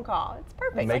telephone call. It's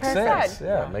perfect. Makes sense.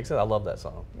 Yeah, makes sense. I love that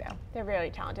song. Yeah. They're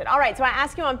very talented. All right, so I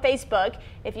asked you on Facebook,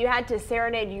 if you had to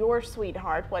serenade your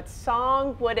sweetheart, what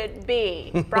song would it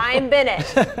be? Brian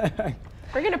Bennett.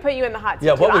 We're going to put you in the hot seat.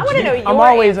 Yeah, what would you? Know I'm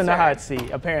always in the hot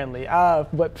seat, apparently.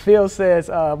 What Phil says,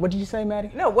 what did you say,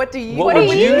 Maddie? No, what do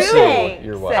you say?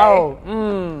 Your wife? Oh,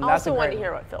 I that's also a want great to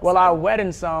hear what Phil said. Well, our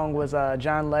wedding song was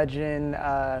John Legend,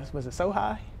 was it So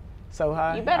High? So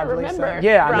High. You better remember. So.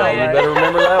 Yeah, I know. Brian. You better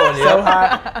remember that one. Yeah. So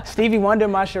High. Stevie Wonder,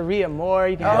 My Sharia More.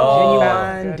 You can have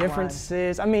Genuine,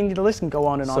 Differences. I mean, the list can go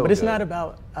on and on, So but it's good. not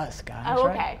about us, guys. Oh,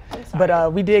 right? okay. I'm sorry.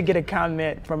 But we did get a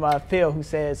comment from Phil who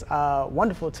says,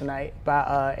 Wonderful Tonight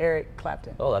by Eric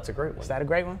Clapton. Oh, that's a great one. Is that a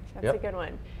great one? That's a good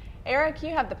one. Eric, you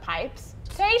have the pipes.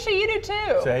 Taisha, you do too.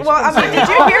 Taisha Well, I mean, did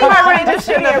you hear my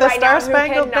rendition of the Right now, Star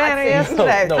Spangled you Banner cannot sing.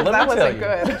 yesterday? No, let me that tell wasn't you,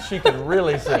 good. she can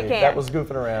really sing. can. That was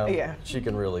goofing around. Yeah. She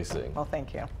can really sing. Well,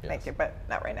 thank you. Thank you, but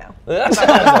not right now.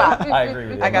 I agree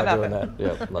with you. I I'm got not doing nothing.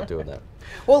 that. Yeah, I'm not doing that.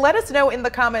 Well, let us know in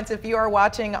the comments if you are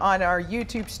watching on our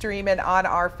YouTube stream and on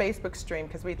our Facebook stream,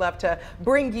 because we'd love to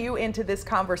bring you into this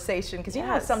conversation. Because you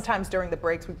know, sometimes during the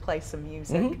breaks we play some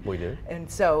music. We do. And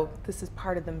so this is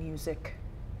part of the music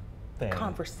Thing.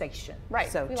 conversation.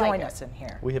 Right. So We join like us in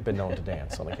here. We have been known to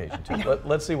dance on occasion too.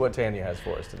 Let's see what Tanya has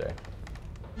for us today.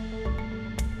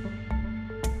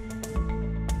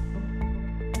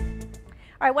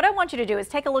 All right, what I want you to do is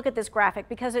take a look at this graphic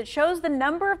because it shows the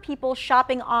number of people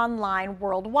shopping online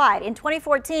worldwide. In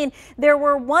 2014, there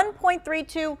were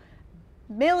 1.32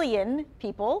 million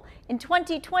people. In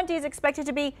 2020 is expected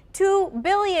to be 2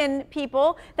 billion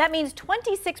people. That means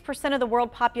 26% of the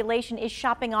world population is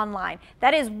shopping online.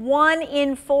 That is 1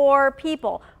 in 4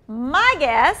 people. My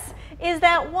guess is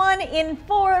that 1 in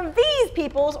 4 of these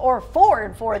peoples, or 4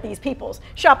 in 4 of these peoples,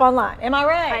 shop online. Am I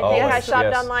right? I think I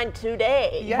shopped online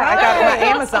today. Yeah, I got my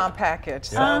Amazon package.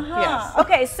 So, yes.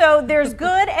 Okay, so there's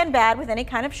good and bad with any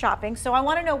kind of shopping. So I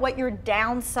want to know what your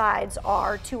downsides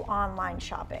are to online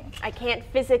shopping. I can't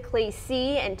physically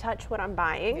see and touch what I'm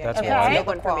buying. That's and one. feel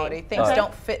the quality. Things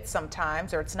don't fit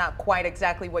sometimes, or it's not quite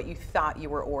exactly what you thought you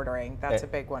were ordering. That's a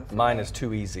big one for Mine me. is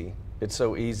too easy. It's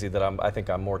so easy that I think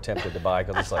I'm more tempted to buy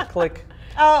because it's like click.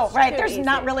 Oh, right. too There's easy.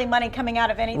 not really money coming out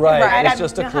of anything. Right, it's I'm-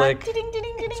 just a click. Ding, ding, ding,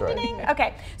 ding, That's right. ding, ding.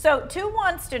 Okay, so 2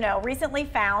 Wants to Know recently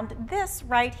found this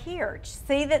right here.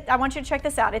 See that? I want you to check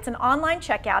this out. It's an online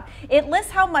checkout. It lists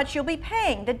how much you'll be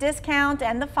paying, the discount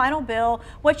and the final bill.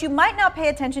 What you might not pay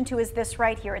attention to is this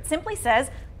right here. It simply says,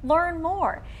 learn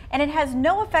more. And it has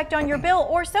no effect on your bill,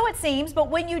 or so it seems, but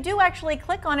when you do actually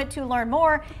click on it to learn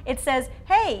more, it says,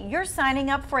 hey, you're signing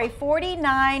up for a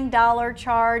 $49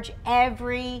 charge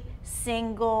every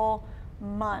single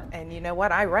month. And you know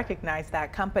what? I recognize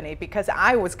that company because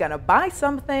I was going to buy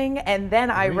something and then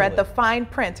I read the fine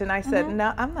print and I said,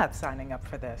 no, I'm not signing up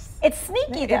for this. It's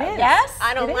sneaky though, is. yes?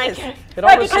 I don't like it. It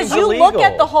Right, almost because seems you look illegal.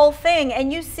 at the whole thing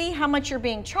and you see how much you're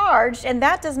being charged, and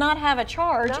that does not have a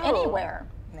charge No. anywhere.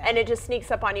 And it just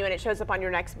sneaks up on you and it shows up on your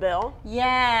next bill.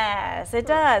 Yes, it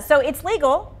does. So it's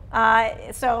legal,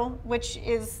 Which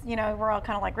is, you know, we're all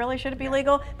kind of like, really, should it be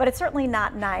legal? But it's certainly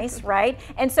not nice, right?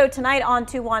 And so tonight on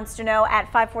 2 Wants to Know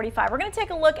at 5:45, we're going to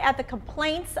take a look at the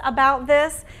complaints about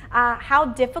this, how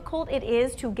difficult it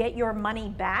is to get your money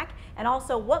back, and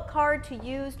also what card to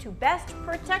use to best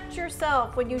protect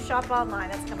yourself when you shop online.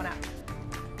 That's coming up.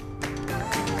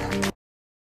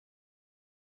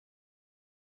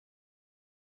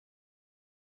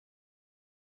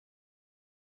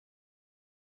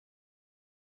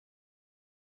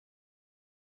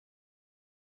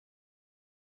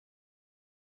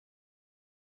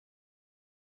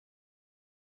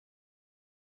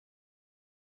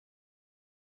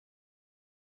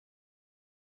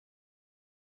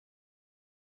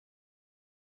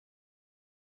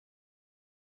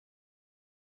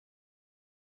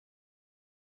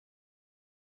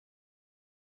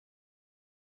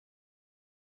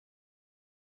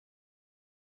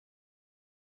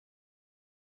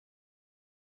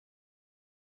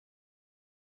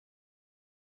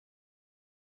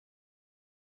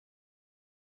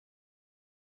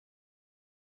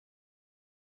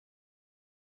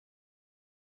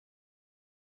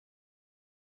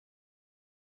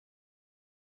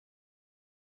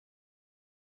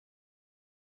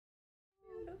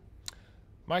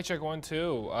 Mic check 1,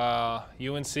 2.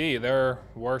 UNC, they're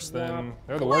worse than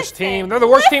they're the worst team. They're the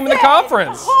worst team in the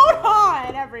conference. Hold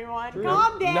on, everyone.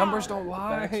 Calm down. Numbers don't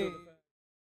lie.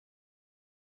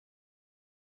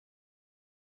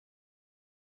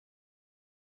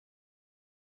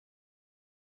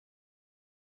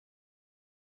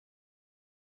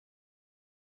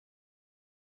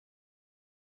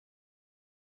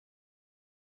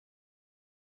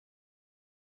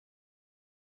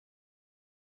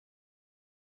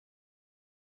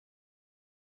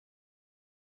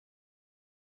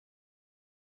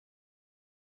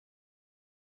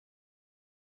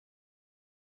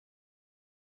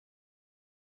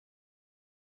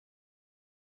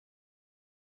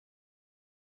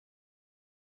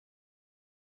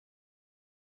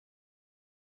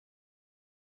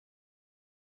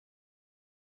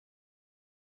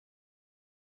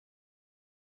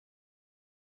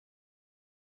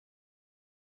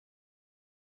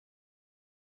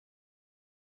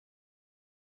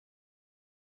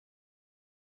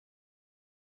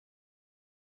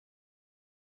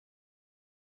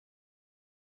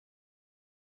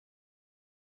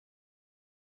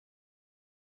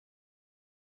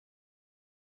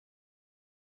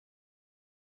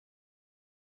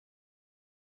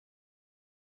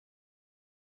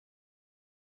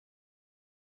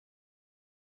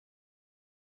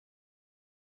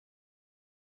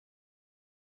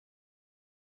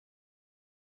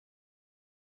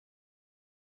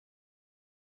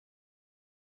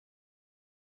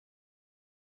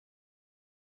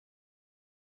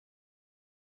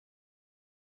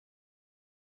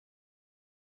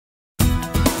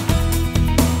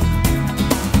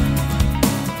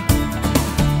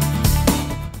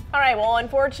 All right, well,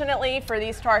 unfortunately for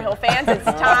these Tar Heel fans, it's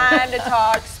time to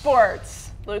talk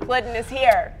sports. Luke Litton is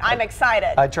here. I'm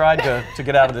excited. I tried to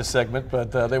get out of this segment,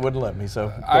 but they wouldn't let me,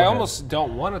 so I almost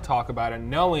don't want to talk about it,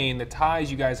 knowing the ties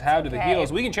you guys have to the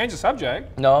Heels. We can change the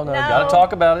subject. No, got to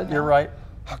talk about it. You're right.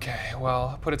 Okay,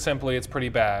 well, put it simply, it's pretty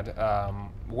bad.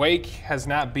 Wake has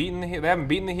not beaten they haven't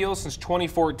beaten the Heels since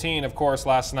 2014. Of course,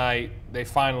 last night they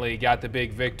finally got the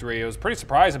big victory. It was pretty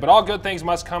surprising, but all good things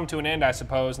must come to an end, I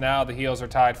suppose. Now the Heels are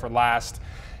tied for last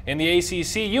in the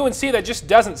ACC. UNC, that just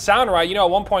doesn't sound right. You know, at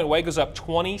one point Wake was up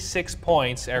 26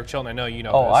 points. Eric Chilton, I know you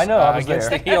know this. I know. I was against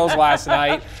there. the Heels last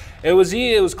night. It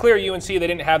was clear UNC, they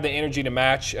didn't have the energy to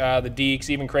match the Deacs.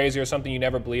 Even crazier, something you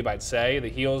never believe I'd say. The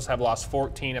Heels have lost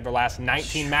 14 of their last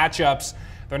 19 matchups.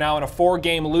 They're now in a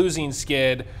 4-game losing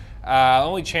skid. The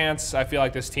only chance I feel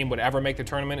like this team would ever make the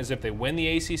tournament is if they win the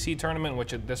ACC tournament,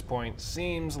 which at this point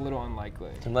seems a little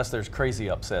unlikely. Unless there's crazy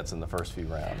upsets in the first few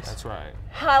rounds. That's right.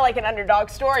 I like an underdog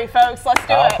story, folks. Let's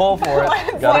do it. I'll pull for it.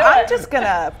 I'm just going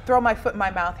to throw my foot in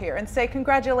my mouth here and say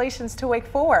congratulations to Wake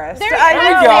Forest. There I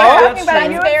you know. go. Talking about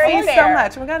That's very UNC so fair.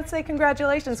 much. We've got to say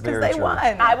congratulations because they won.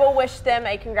 I will wish them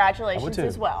a congratulations too.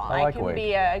 as well. I like can Wake.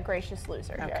 be a gracious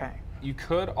loser Okay. here. You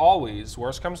could always,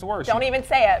 worst comes to worst. Don't even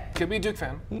say it. Could be a Duke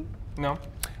fan. No.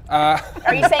 Are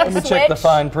you saying Let me switch? check the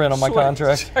fine print on my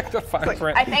contract. Check the fine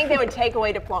print. I think they would take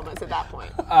away diplomas at that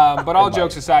point. But all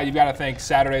jokes aside, you've got to think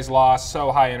Saturday's loss,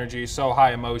 so high energy, so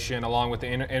high emotion, along with the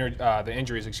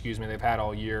injuries, they've had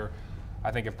all year,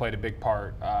 I think have played a big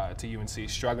part to UNC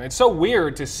struggling. It's so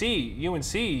weird to see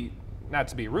UNC, not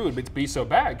to be rude, but to be so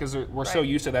bad because we're so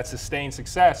used to that sustained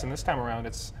success, and this time around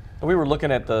it's We were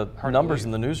looking at the numbers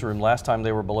in the newsroom. Last time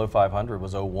they were below 500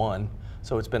 was 0-1.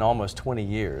 So it's been almost 20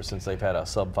 years since they've had a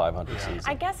sub 500 season.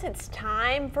 I guess it's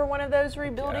time for one of those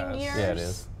rebuilding years. Yeah, it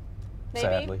is. Maybe?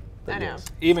 Sadly. I know.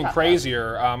 Even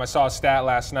crazier, I saw a stat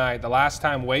last night. The last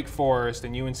time Wake Forest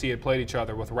and UNC had played each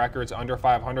other with records under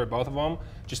 500, both of them,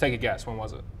 just take a guess. When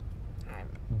was it?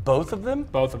 Both of them?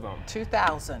 Both of them.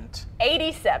 2000.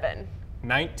 87.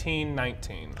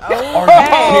 1919. Oh, are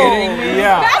you kidding me?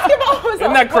 Yeah. Basketball was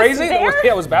Isn't that crazy?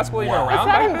 There? Was basketball even around? Was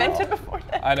that invented before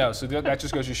that? I know. So that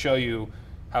just goes to show you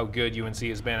how good UNC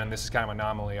has been, and this is kind of an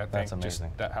anomaly, I think. That's amazing.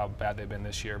 Just that how bad they've been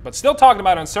this year. But still talking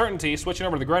about uncertainty, switching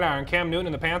over to the gridiron, Cam Newton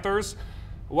and the Panthers.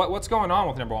 What's going on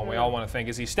with number one? We all want to think.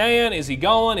 Is he staying? Is he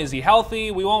going? Is he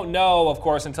healthy? We won't know, of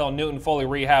course, until Newton fully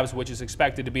rehabs, which is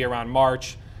expected to be around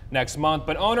March next month.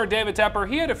 But owner David Tepper,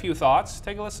 he had a few thoughts.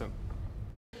 Take a listen.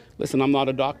 Listen, I'm not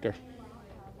a doctor.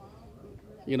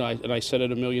 You know, and I said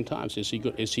it a million times. Is he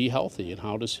good? Is he healthy? And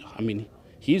how does? I mean,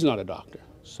 he's not a doctor.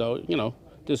 So you know,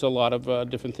 there's a lot of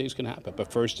different things can happen.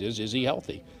 But first is he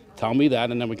healthy? Tell me that,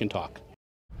 and then we can talk.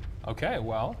 Okay,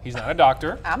 well, he's not a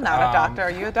doctor. I'm not a doctor.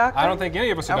 Are you a doctor? I don't think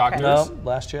any of us are Okay. doctors. No,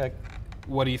 last check.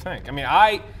 What do you think? I mean,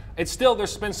 it's still,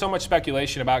 there's been so much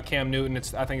speculation about Cam Newton.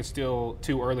 I think it's still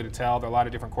too early to tell. There are a lot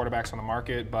of different quarterbacks on the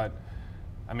market, but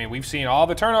I mean, we've seen all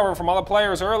the turnover from all the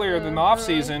players earlier than the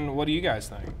offseason. What do you guys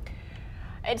think?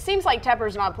 It seems like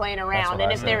Tepper's not playing around,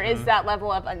 and if there is Mm-hmm. that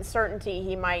level of uncertainty,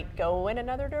 he might go in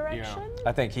another direction. Yeah.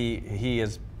 I think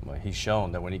he's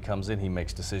shown that when he comes in, he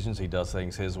makes decisions, he does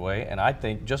things his way, and I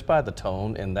think just by the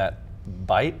tone in that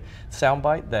sound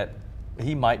bite, that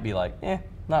he might be like,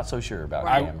 not so sure about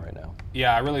Cam right now.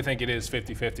 Yeah, I really think it is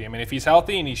 50-50. I mean, if he's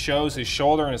healthy and he shows his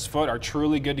shoulder and his foot are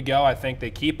truly good to go, I think they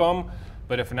keep him.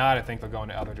 But if not, I think they'll go in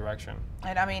the other direction.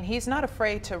 And I mean, he's not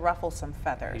afraid to ruffle some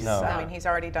feathers. No. I mean, he's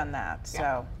already done that.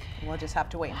 So we'll just have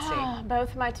to wait and see.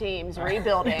 Both my teams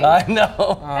rebuilding. I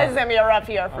know. This is going to be a rough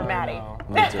year for Maddie.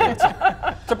 Me too.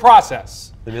 It's a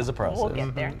process. It is a process. We'll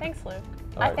get there. Thanks, Luke.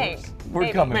 All I right, think. We're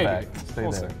Maybe. coming Maybe. back. Stay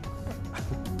We'll there. see.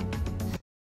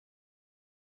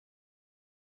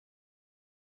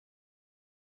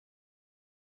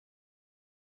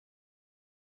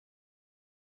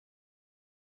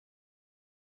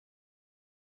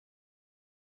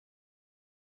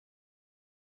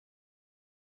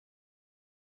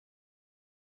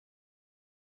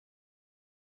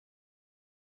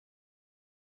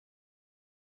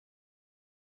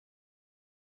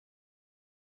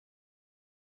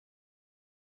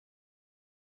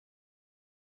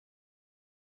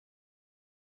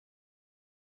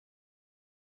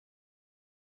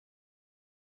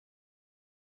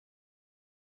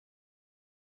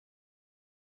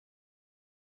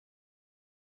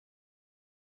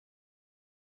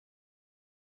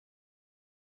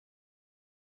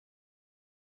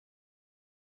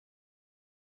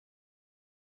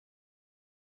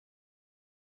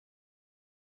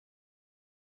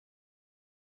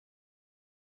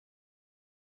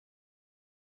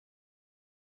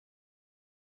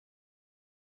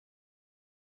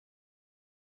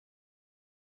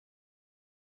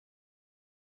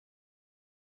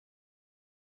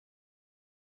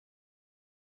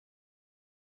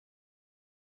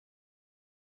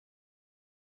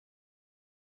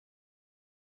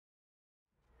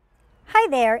 Hi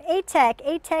there, A-Tech,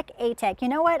 A-Tech, A-Tech. You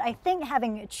know what? I think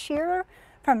having a cheer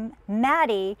from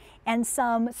Maddie and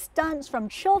some stunts from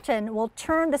Chilton will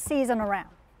turn the season around.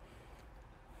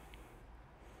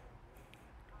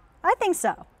 I think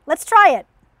so. Let's try it.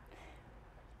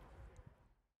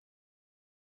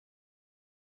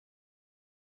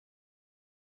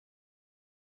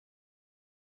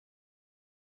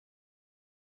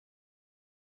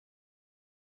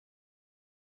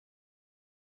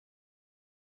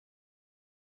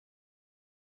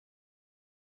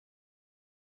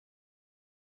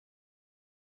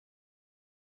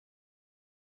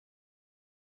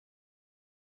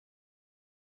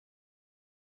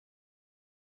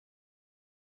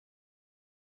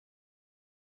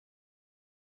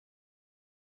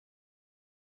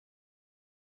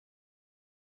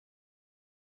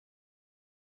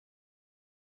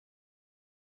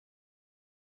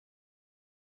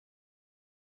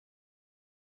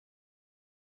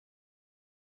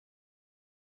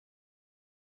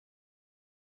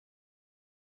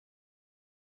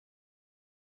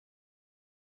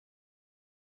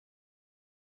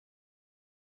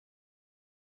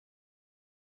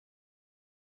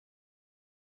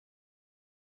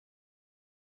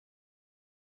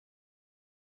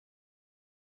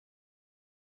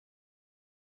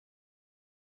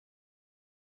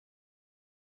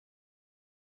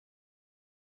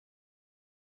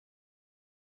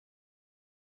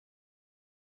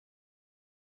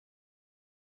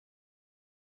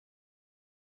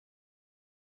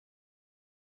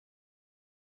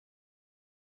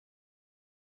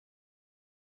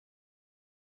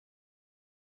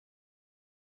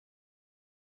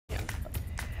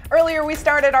 Earlier, we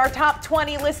started our top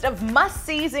 20 list of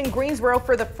must-sees in Greensboro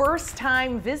for the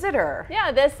first-time visitor.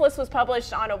 Yeah, this list was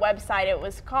published on a website. It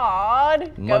was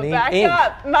called Money Go Back Inc.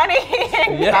 Up. Money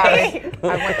Inc. Yes.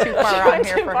 I went too far on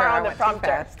here for her. On the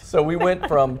prompter. So we went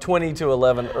from 20 to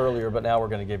 11 earlier, but now we're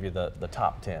going to give you the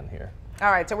top 10 here. All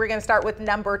right, so we're going to start with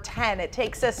number 10. It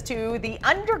takes us to the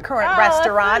Undercurrent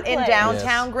restaurant in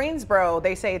downtown Greensboro.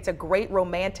 They say it's a great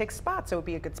romantic spot, so it would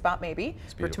be a good spot maybe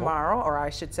for tomorrow, or I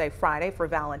should say Friday for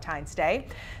Valentine's Day.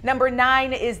 Number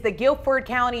 9 is the Guilford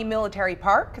County Military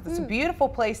Park. It's a beautiful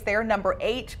place there. Number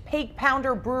 8, Pig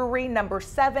Pounder Brewery. Number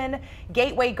 7,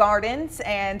 Gateway Gardens.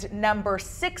 And number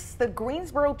 6, the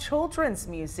Greensboro Children's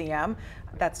Museum.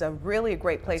 That's a really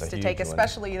great place to take,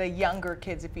 especially the younger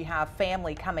kids if you have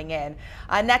family coming in.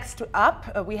 Next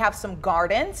up, we have some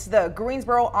gardens, the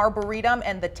Greensboro Arboretum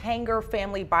and the Tanger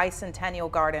Family Bicentennial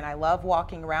Garden. I love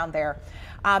walking around there.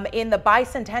 In the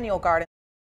Bicentennial Garden,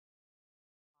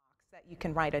 that you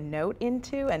can write a note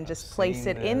into and just place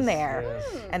it in there.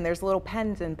 Yes. And there's little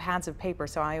pens and pads of paper,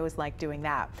 so I always like doing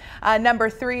that. Number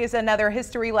 3 is another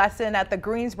history lesson at the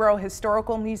Greensboro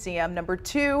Historical Museum. Number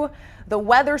 2, the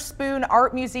Weatherspoon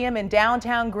Art Museum in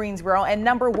downtown Greensboro. And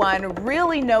number 1,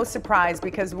 really no surprise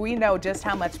because we know just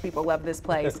how much people love this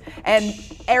place. And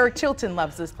Eric Chilton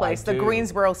loves this place, the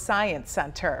Greensboro Science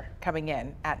Center, coming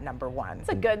in at number 1. It's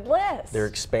a good list. They're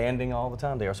expanding all the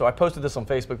time there. So I posted this on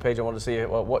Facebook page. I wanted to see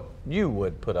what you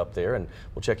would put up there, and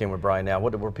we'll check in with Brian now.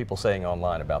 What were people saying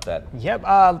online about that?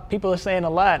 Yep, people are saying a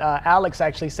lot. Alex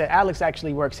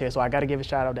actually works here, so I got to give a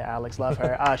shout out to Alex. Love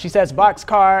her. She says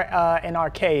boxcar and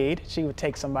arcade. She would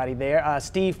take somebody there.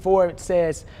 Steve Ford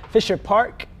says Fisher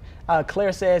Park.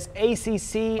 Claire says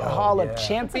ACC Hall of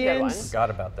Champions. Forgot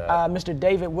about that. Mr.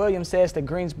 David Williams says the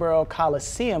Greensboro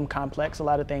Coliseum Complex. A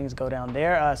lot of things go down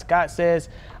there. Scott says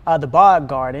the Bog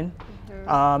Garden.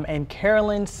 And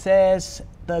Carolyn says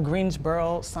the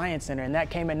Greensboro Science Center, and that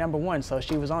came at number 1, so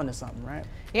she was on to something, right?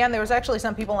 Yeah, and there was actually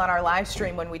some people on our live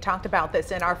stream when we talked about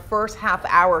this in our first half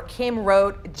hour. Kim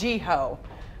wrote Jiho.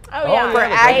 Oh yeah, for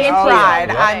Aggie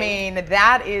Pride. I mean,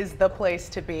 that is the place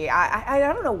to be. I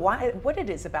don't know what it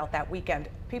is about that weekend.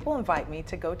 People invite me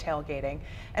to go tailgating,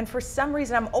 and for some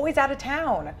reason I'm always out of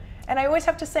town, and I always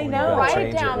have to say no. Write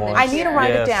it down. I need to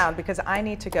write it down because I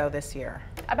need to go this year.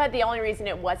 I bet the only reason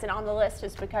it wasn't on the list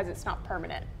is because it's not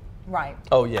permanent. Right.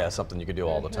 Oh yeah, something you could do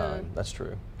all the time. That's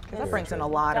true. That brings in a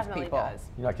lot of people.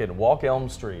 You're not kidding. Walk Elm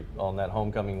Street on that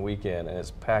homecoming weekend, and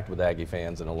it's packed with Aggie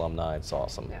fans and alumni. It's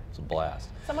awesome. Yeah. It's a blast.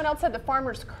 Someone else said the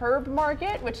Farmers Curb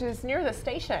Market, which is near the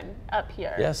station up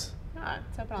here. Yes.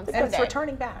 It's open on Sunday. And it's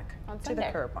returning back to the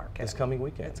Curb Market. This coming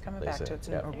weekend. It's coming back to its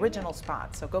original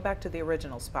spot. So go back to the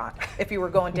original spot if you were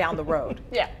going down the road.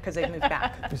 Yeah. Because they moved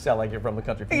back. You sound like you're from the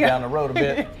country. If you're down the road a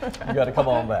bit, you got to come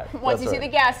on back. Once you see the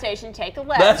gas station, take a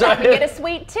left. That's right. You get a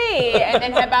sweet tea and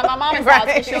then head by my mama's house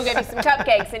and she'll give you some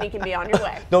cupcakes and you can be on your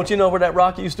way. Don't you know where that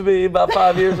rock used to be about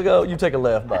 5 years ago? You take a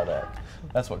left by that.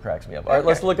 That's what cracks me up. All right,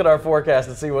 let's look at our forecast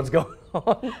and see what's going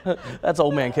on. That's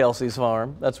old man Kelsey's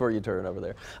farm. That's where you turn over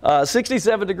there.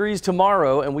 67 degrees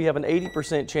tomorrow, and we have an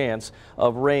 80% chance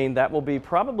of rain. That will be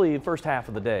probably the first half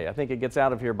of the day. I think it gets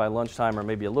out of here by lunchtime or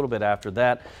maybe a little bit after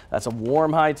that. That's a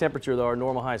warm high temperature, though. Our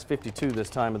normal high is 52 this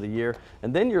time of the year.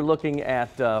 And then you're looking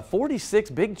at 46,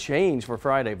 big change for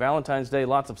Friday. Valentine's Day,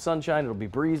 lots of sunshine. It'll be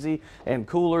breezy and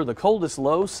cooler. The coldest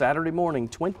low Saturday morning,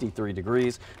 23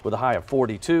 degrees with a high of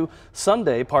 42.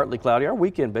 Sunday, partly cloudy. Our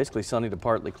weekend, basically sunny to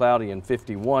partly cloudy and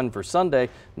 51 for Sunday.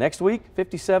 Next week,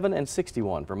 57 and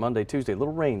 61 for Monday, Tuesday. A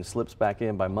little rain slips back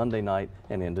in by Monday night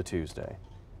and into Tuesday.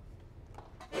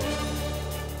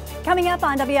 Coming up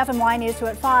on WFMY News 2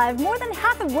 at 5, more than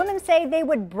half of women say they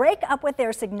would break up with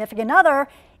their significant other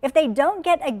if they don't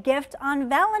get a gift on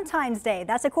Valentine's Day.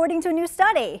 That's according to a new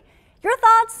study. Your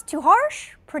thoughts? Too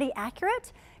harsh? Pretty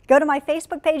accurate? Go to my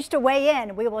Facebook page to weigh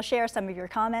in. We will share some of your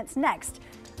comments next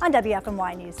on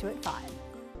WFMY News 2 at 5.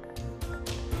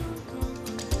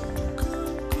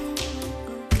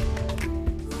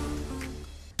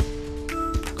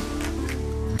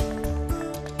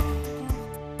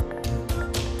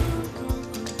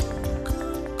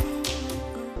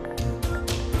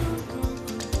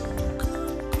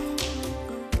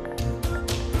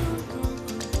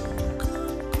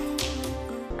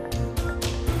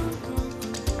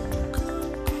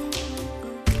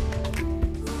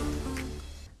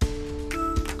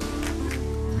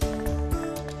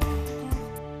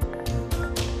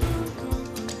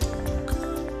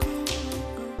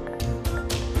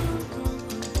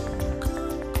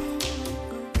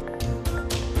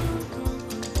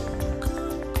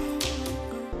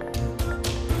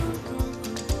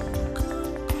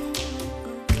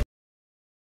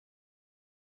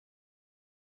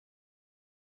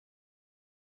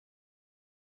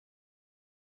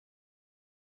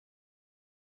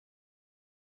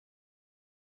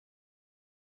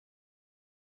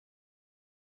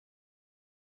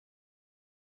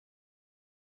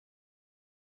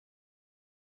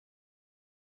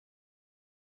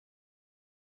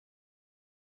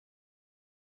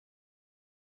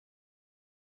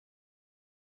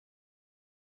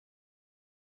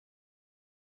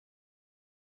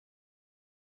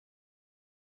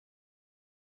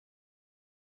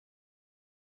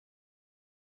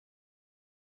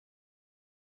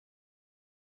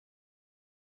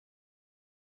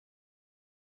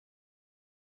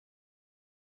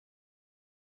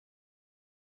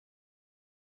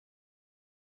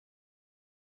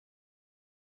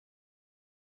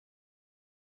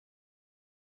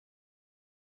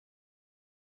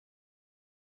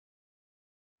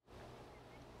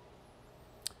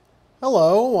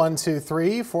 Hello, 1, 2,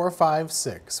 3, 4, 5,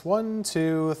 6. 1,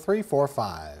 2, 3, 4,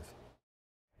 5.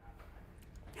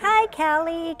 Hi,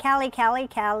 Callie, Callie, Callie,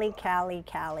 Callie, Callie,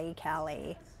 Callie,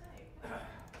 Callie.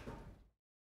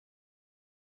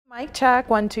 Mic check.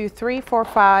 1, 2, 3, 4,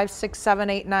 5, 6, 7,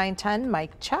 8, 9, 10.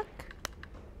 Mic check.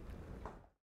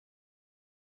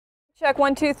 Check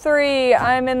 1, 2, 3.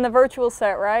 I'm in the virtual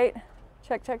set, right?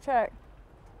 Check, check, check.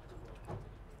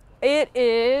 It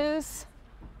is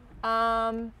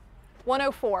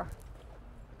 104.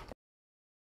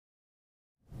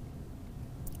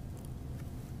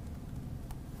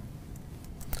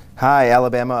 Hi,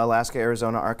 Alabama, Alaska,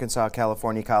 Arizona, Arkansas,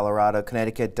 California, Colorado,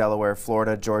 Connecticut, Delaware,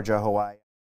 Florida, Georgia, Hawaii.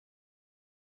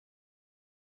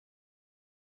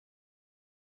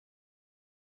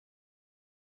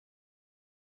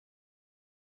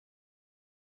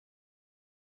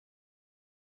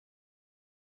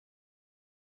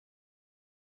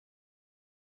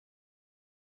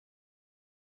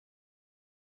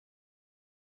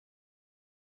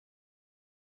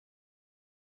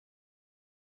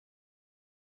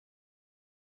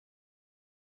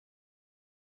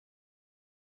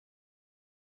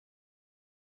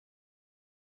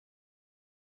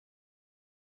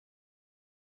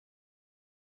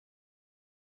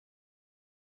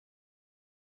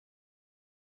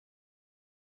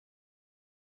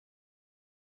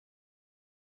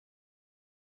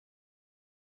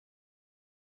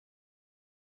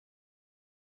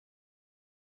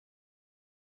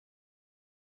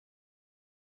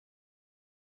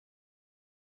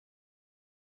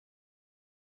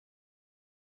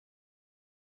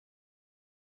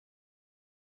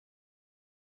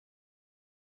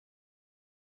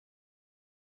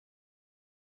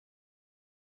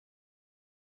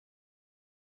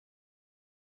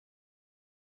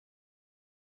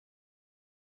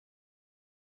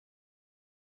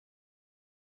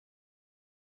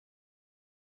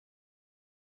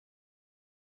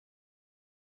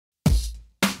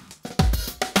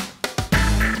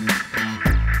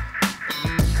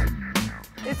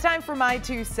 It's time for My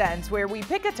 2 Cents, where we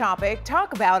pick a topic,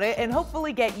 talk about it, and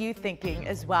hopefully get you thinking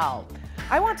as well.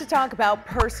 I want to talk about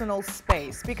personal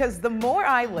space because the more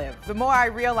I live, the more I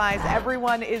realize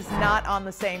everyone is not on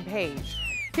the same page.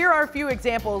 Here are a few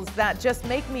examples that just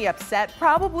make me upset,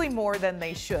 probably more than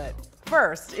they should.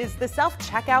 First is the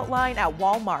self-checkout line at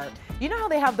Walmart. You know how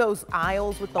they have those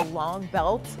aisles with the long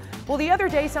belts? Well, the other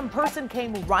day, some person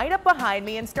came right up behind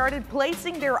me and started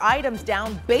placing their items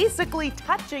down, basically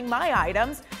touching my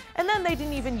items, and then they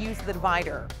didn't even use the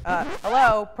divider.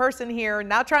 Hello, person here,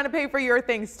 not trying to pay for your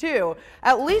things too.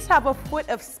 At least have a foot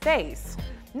of space.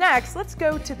 Next, let's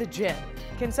go to the gym.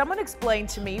 Can someone explain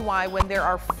to me why when there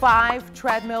are 5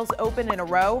 treadmills open in a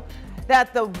row,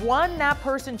 that the one that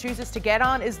person chooses to get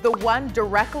on is the one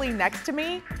directly next to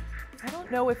me? I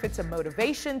don't know if it's a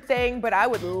motivation thing, but I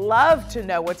would love to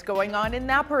know what's going on in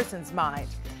that person's mind.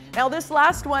 Now, this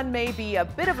last one may be a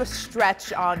bit of a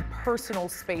stretch on personal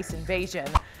space invasion,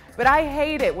 but I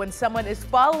hate it when someone is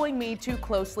following me too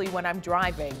closely when I'm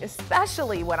driving,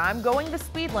 especially when I'm going the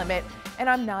speed limit and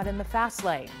I'm not in the fast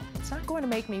lane. It's not going to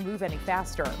make me move any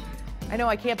faster. I know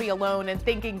I can't be alone in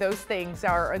thinking those things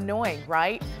are annoying,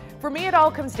 right? For me, it all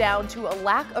comes down to a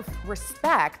lack of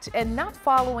respect and not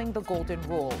following the golden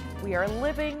rule. We are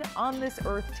living on this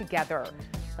earth together.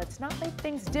 Let's not make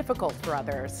things difficult for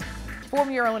others. Form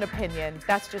your own opinion.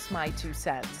 That's just my 2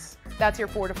 cents. That's your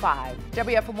 4 to 5.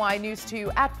 WFMY News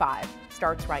 2 at 5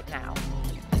 starts right now.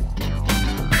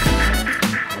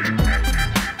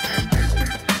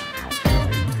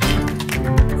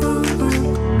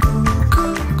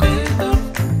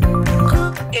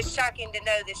 It's shocking to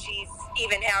know that she's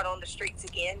even out on the streets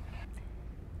again.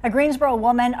 A Greensboro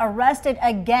woman arrested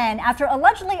again after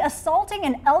allegedly assaulting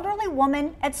an elderly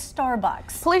woman at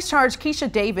Starbucks. Police charge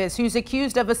Keisha Davis, who's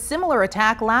accused of a similar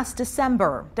attack last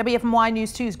December. WFMY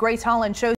News 2's Grace Holland shows